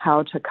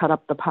how to cut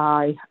up the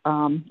pie?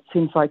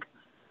 Seems like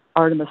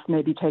Artemis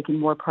may be taking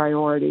more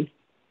priority.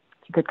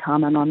 If you could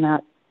comment on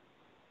that.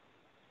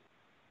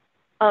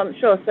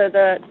 Sure. So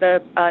the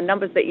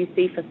numbers that you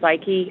see for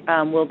Psyche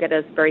will get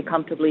us very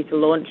comfortably to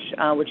launch,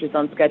 which is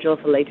on schedule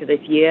for later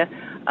this year.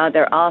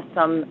 There are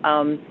some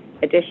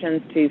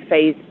additions to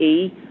Phase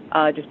E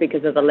just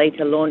because of the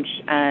later launch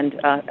and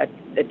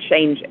a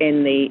change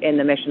in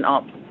the mission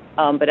ops.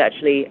 But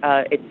actually,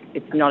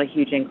 it's not a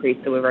huge increase,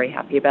 so we're very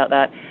happy about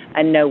that.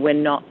 And no, we're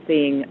not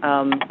seeing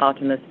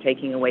Artemis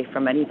taking away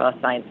from any of our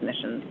science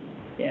missions.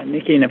 Yeah,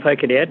 Nikki, and if I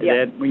could add to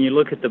that, when you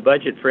look at the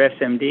budget for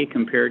SMD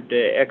compared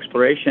to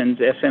explorations,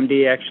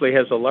 SMD actually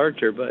has a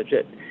larger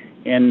budget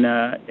and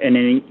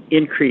an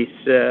increase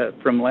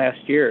from last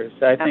year.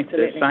 So I think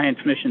the science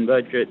mission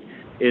budget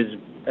is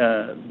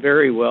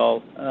very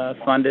well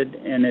funded,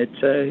 and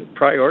it's a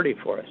priority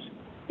for us.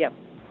 Yep.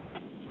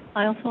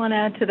 I also want to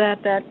add to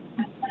that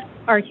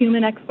our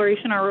human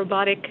exploration, our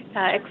robotic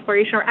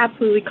exploration are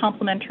absolutely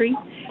complementary.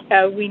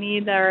 We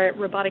need our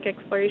robotic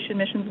exploration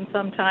missions and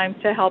sometimes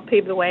to help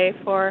pave the way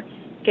for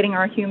getting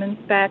our humans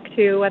back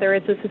to whether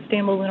it's a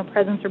sustainable lunar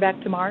presence or back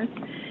to Mars.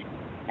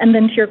 And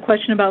then to your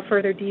question about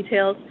further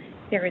details,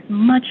 there is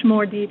much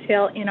more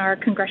detail in our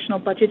congressional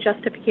budget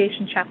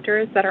justification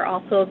chapters that are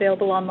also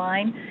available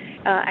online.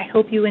 I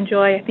hope you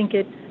enjoy. I think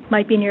it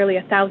might be nearly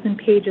 1,000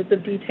 pages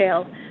of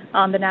detail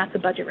on the NASA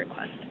budget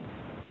request.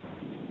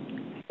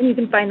 And you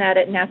can find that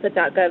at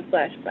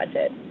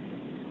nasa.gov/budget.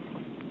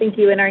 Thank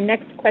you. And our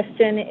next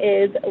question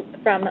is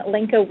from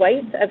Lenka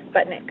White of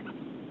Sputnik.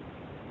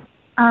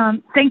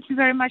 Thank you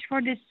very much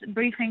for this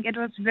briefing. It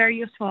was very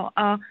useful.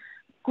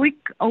 Quick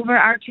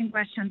overarching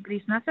question,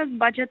 please. NASA's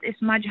budget is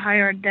much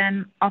higher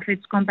than of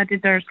its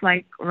competitors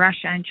like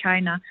Russia and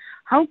China.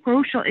 How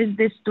crucial is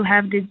this to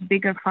have this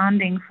bigger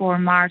funding for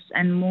Mars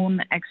and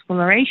Moon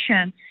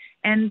exploration?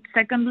 And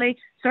secondly,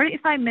 sorry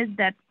if I missed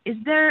that, is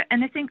there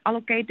anything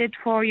allocated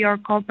for your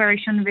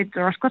cooperation with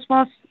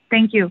Roscosmos?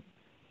 Thank you.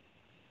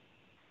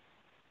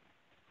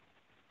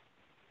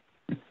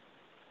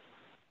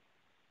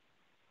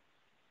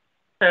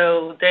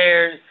 So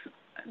there's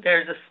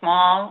a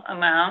small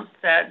amount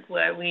that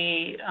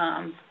we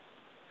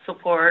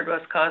support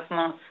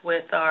Roscosmos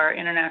with our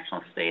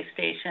International Space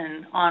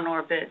Station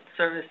on-orbit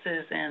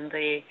services and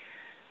the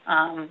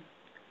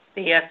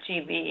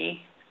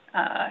FGB.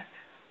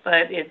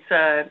 But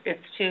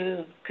it's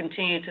to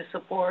continue to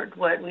support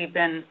what we've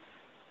been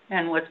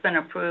and what's been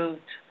approved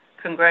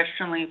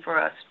congressionally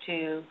for us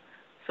to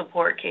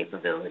support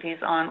capabilities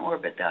on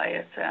orbit the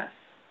ISS.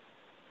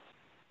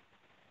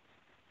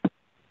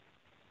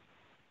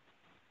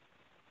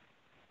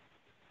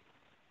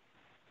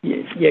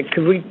 Yeah,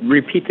 could we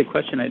repeat the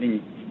question? I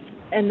didn't.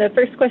 And the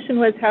first question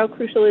was, how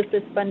crucial is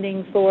this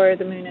funding for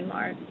the Moon and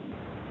Mars?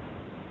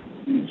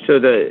 So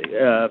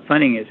the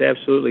funding is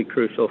absolutely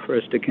crucial for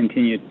us to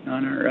continue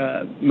on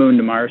our Moon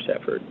to Mars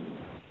effort.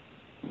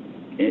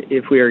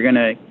 If we are going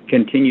to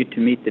continue to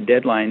meet the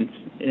deadlines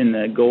and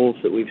the goals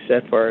that we've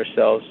set for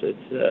ourselves,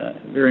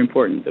 it's very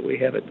important that we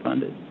have it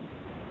funded.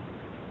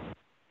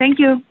 Thank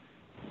you.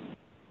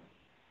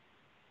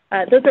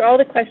 Those are all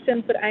the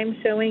questions that I'm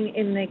showing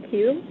in the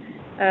queue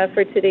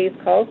for today's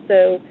call.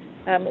 So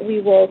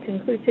we will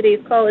conclude today's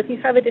call. If you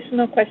have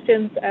additional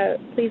questions,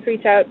 please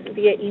reach out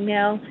via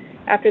email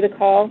after the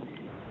call.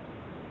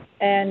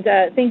 And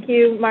thank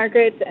you,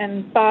 Margaret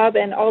and Bob,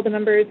 and all the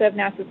members of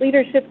NASA's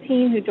leadership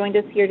team who joined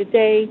us here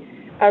today.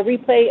 A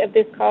replay of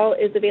this call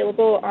is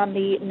available on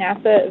the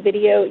NASA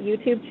Video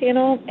YouTube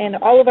channel, and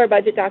all of our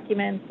budget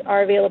documents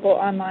are available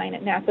online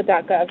at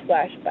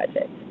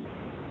nasa.gov/budget.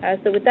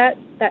 So with that,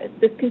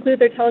 this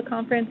concludes our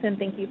teleconference, and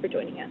thank you for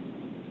joining us.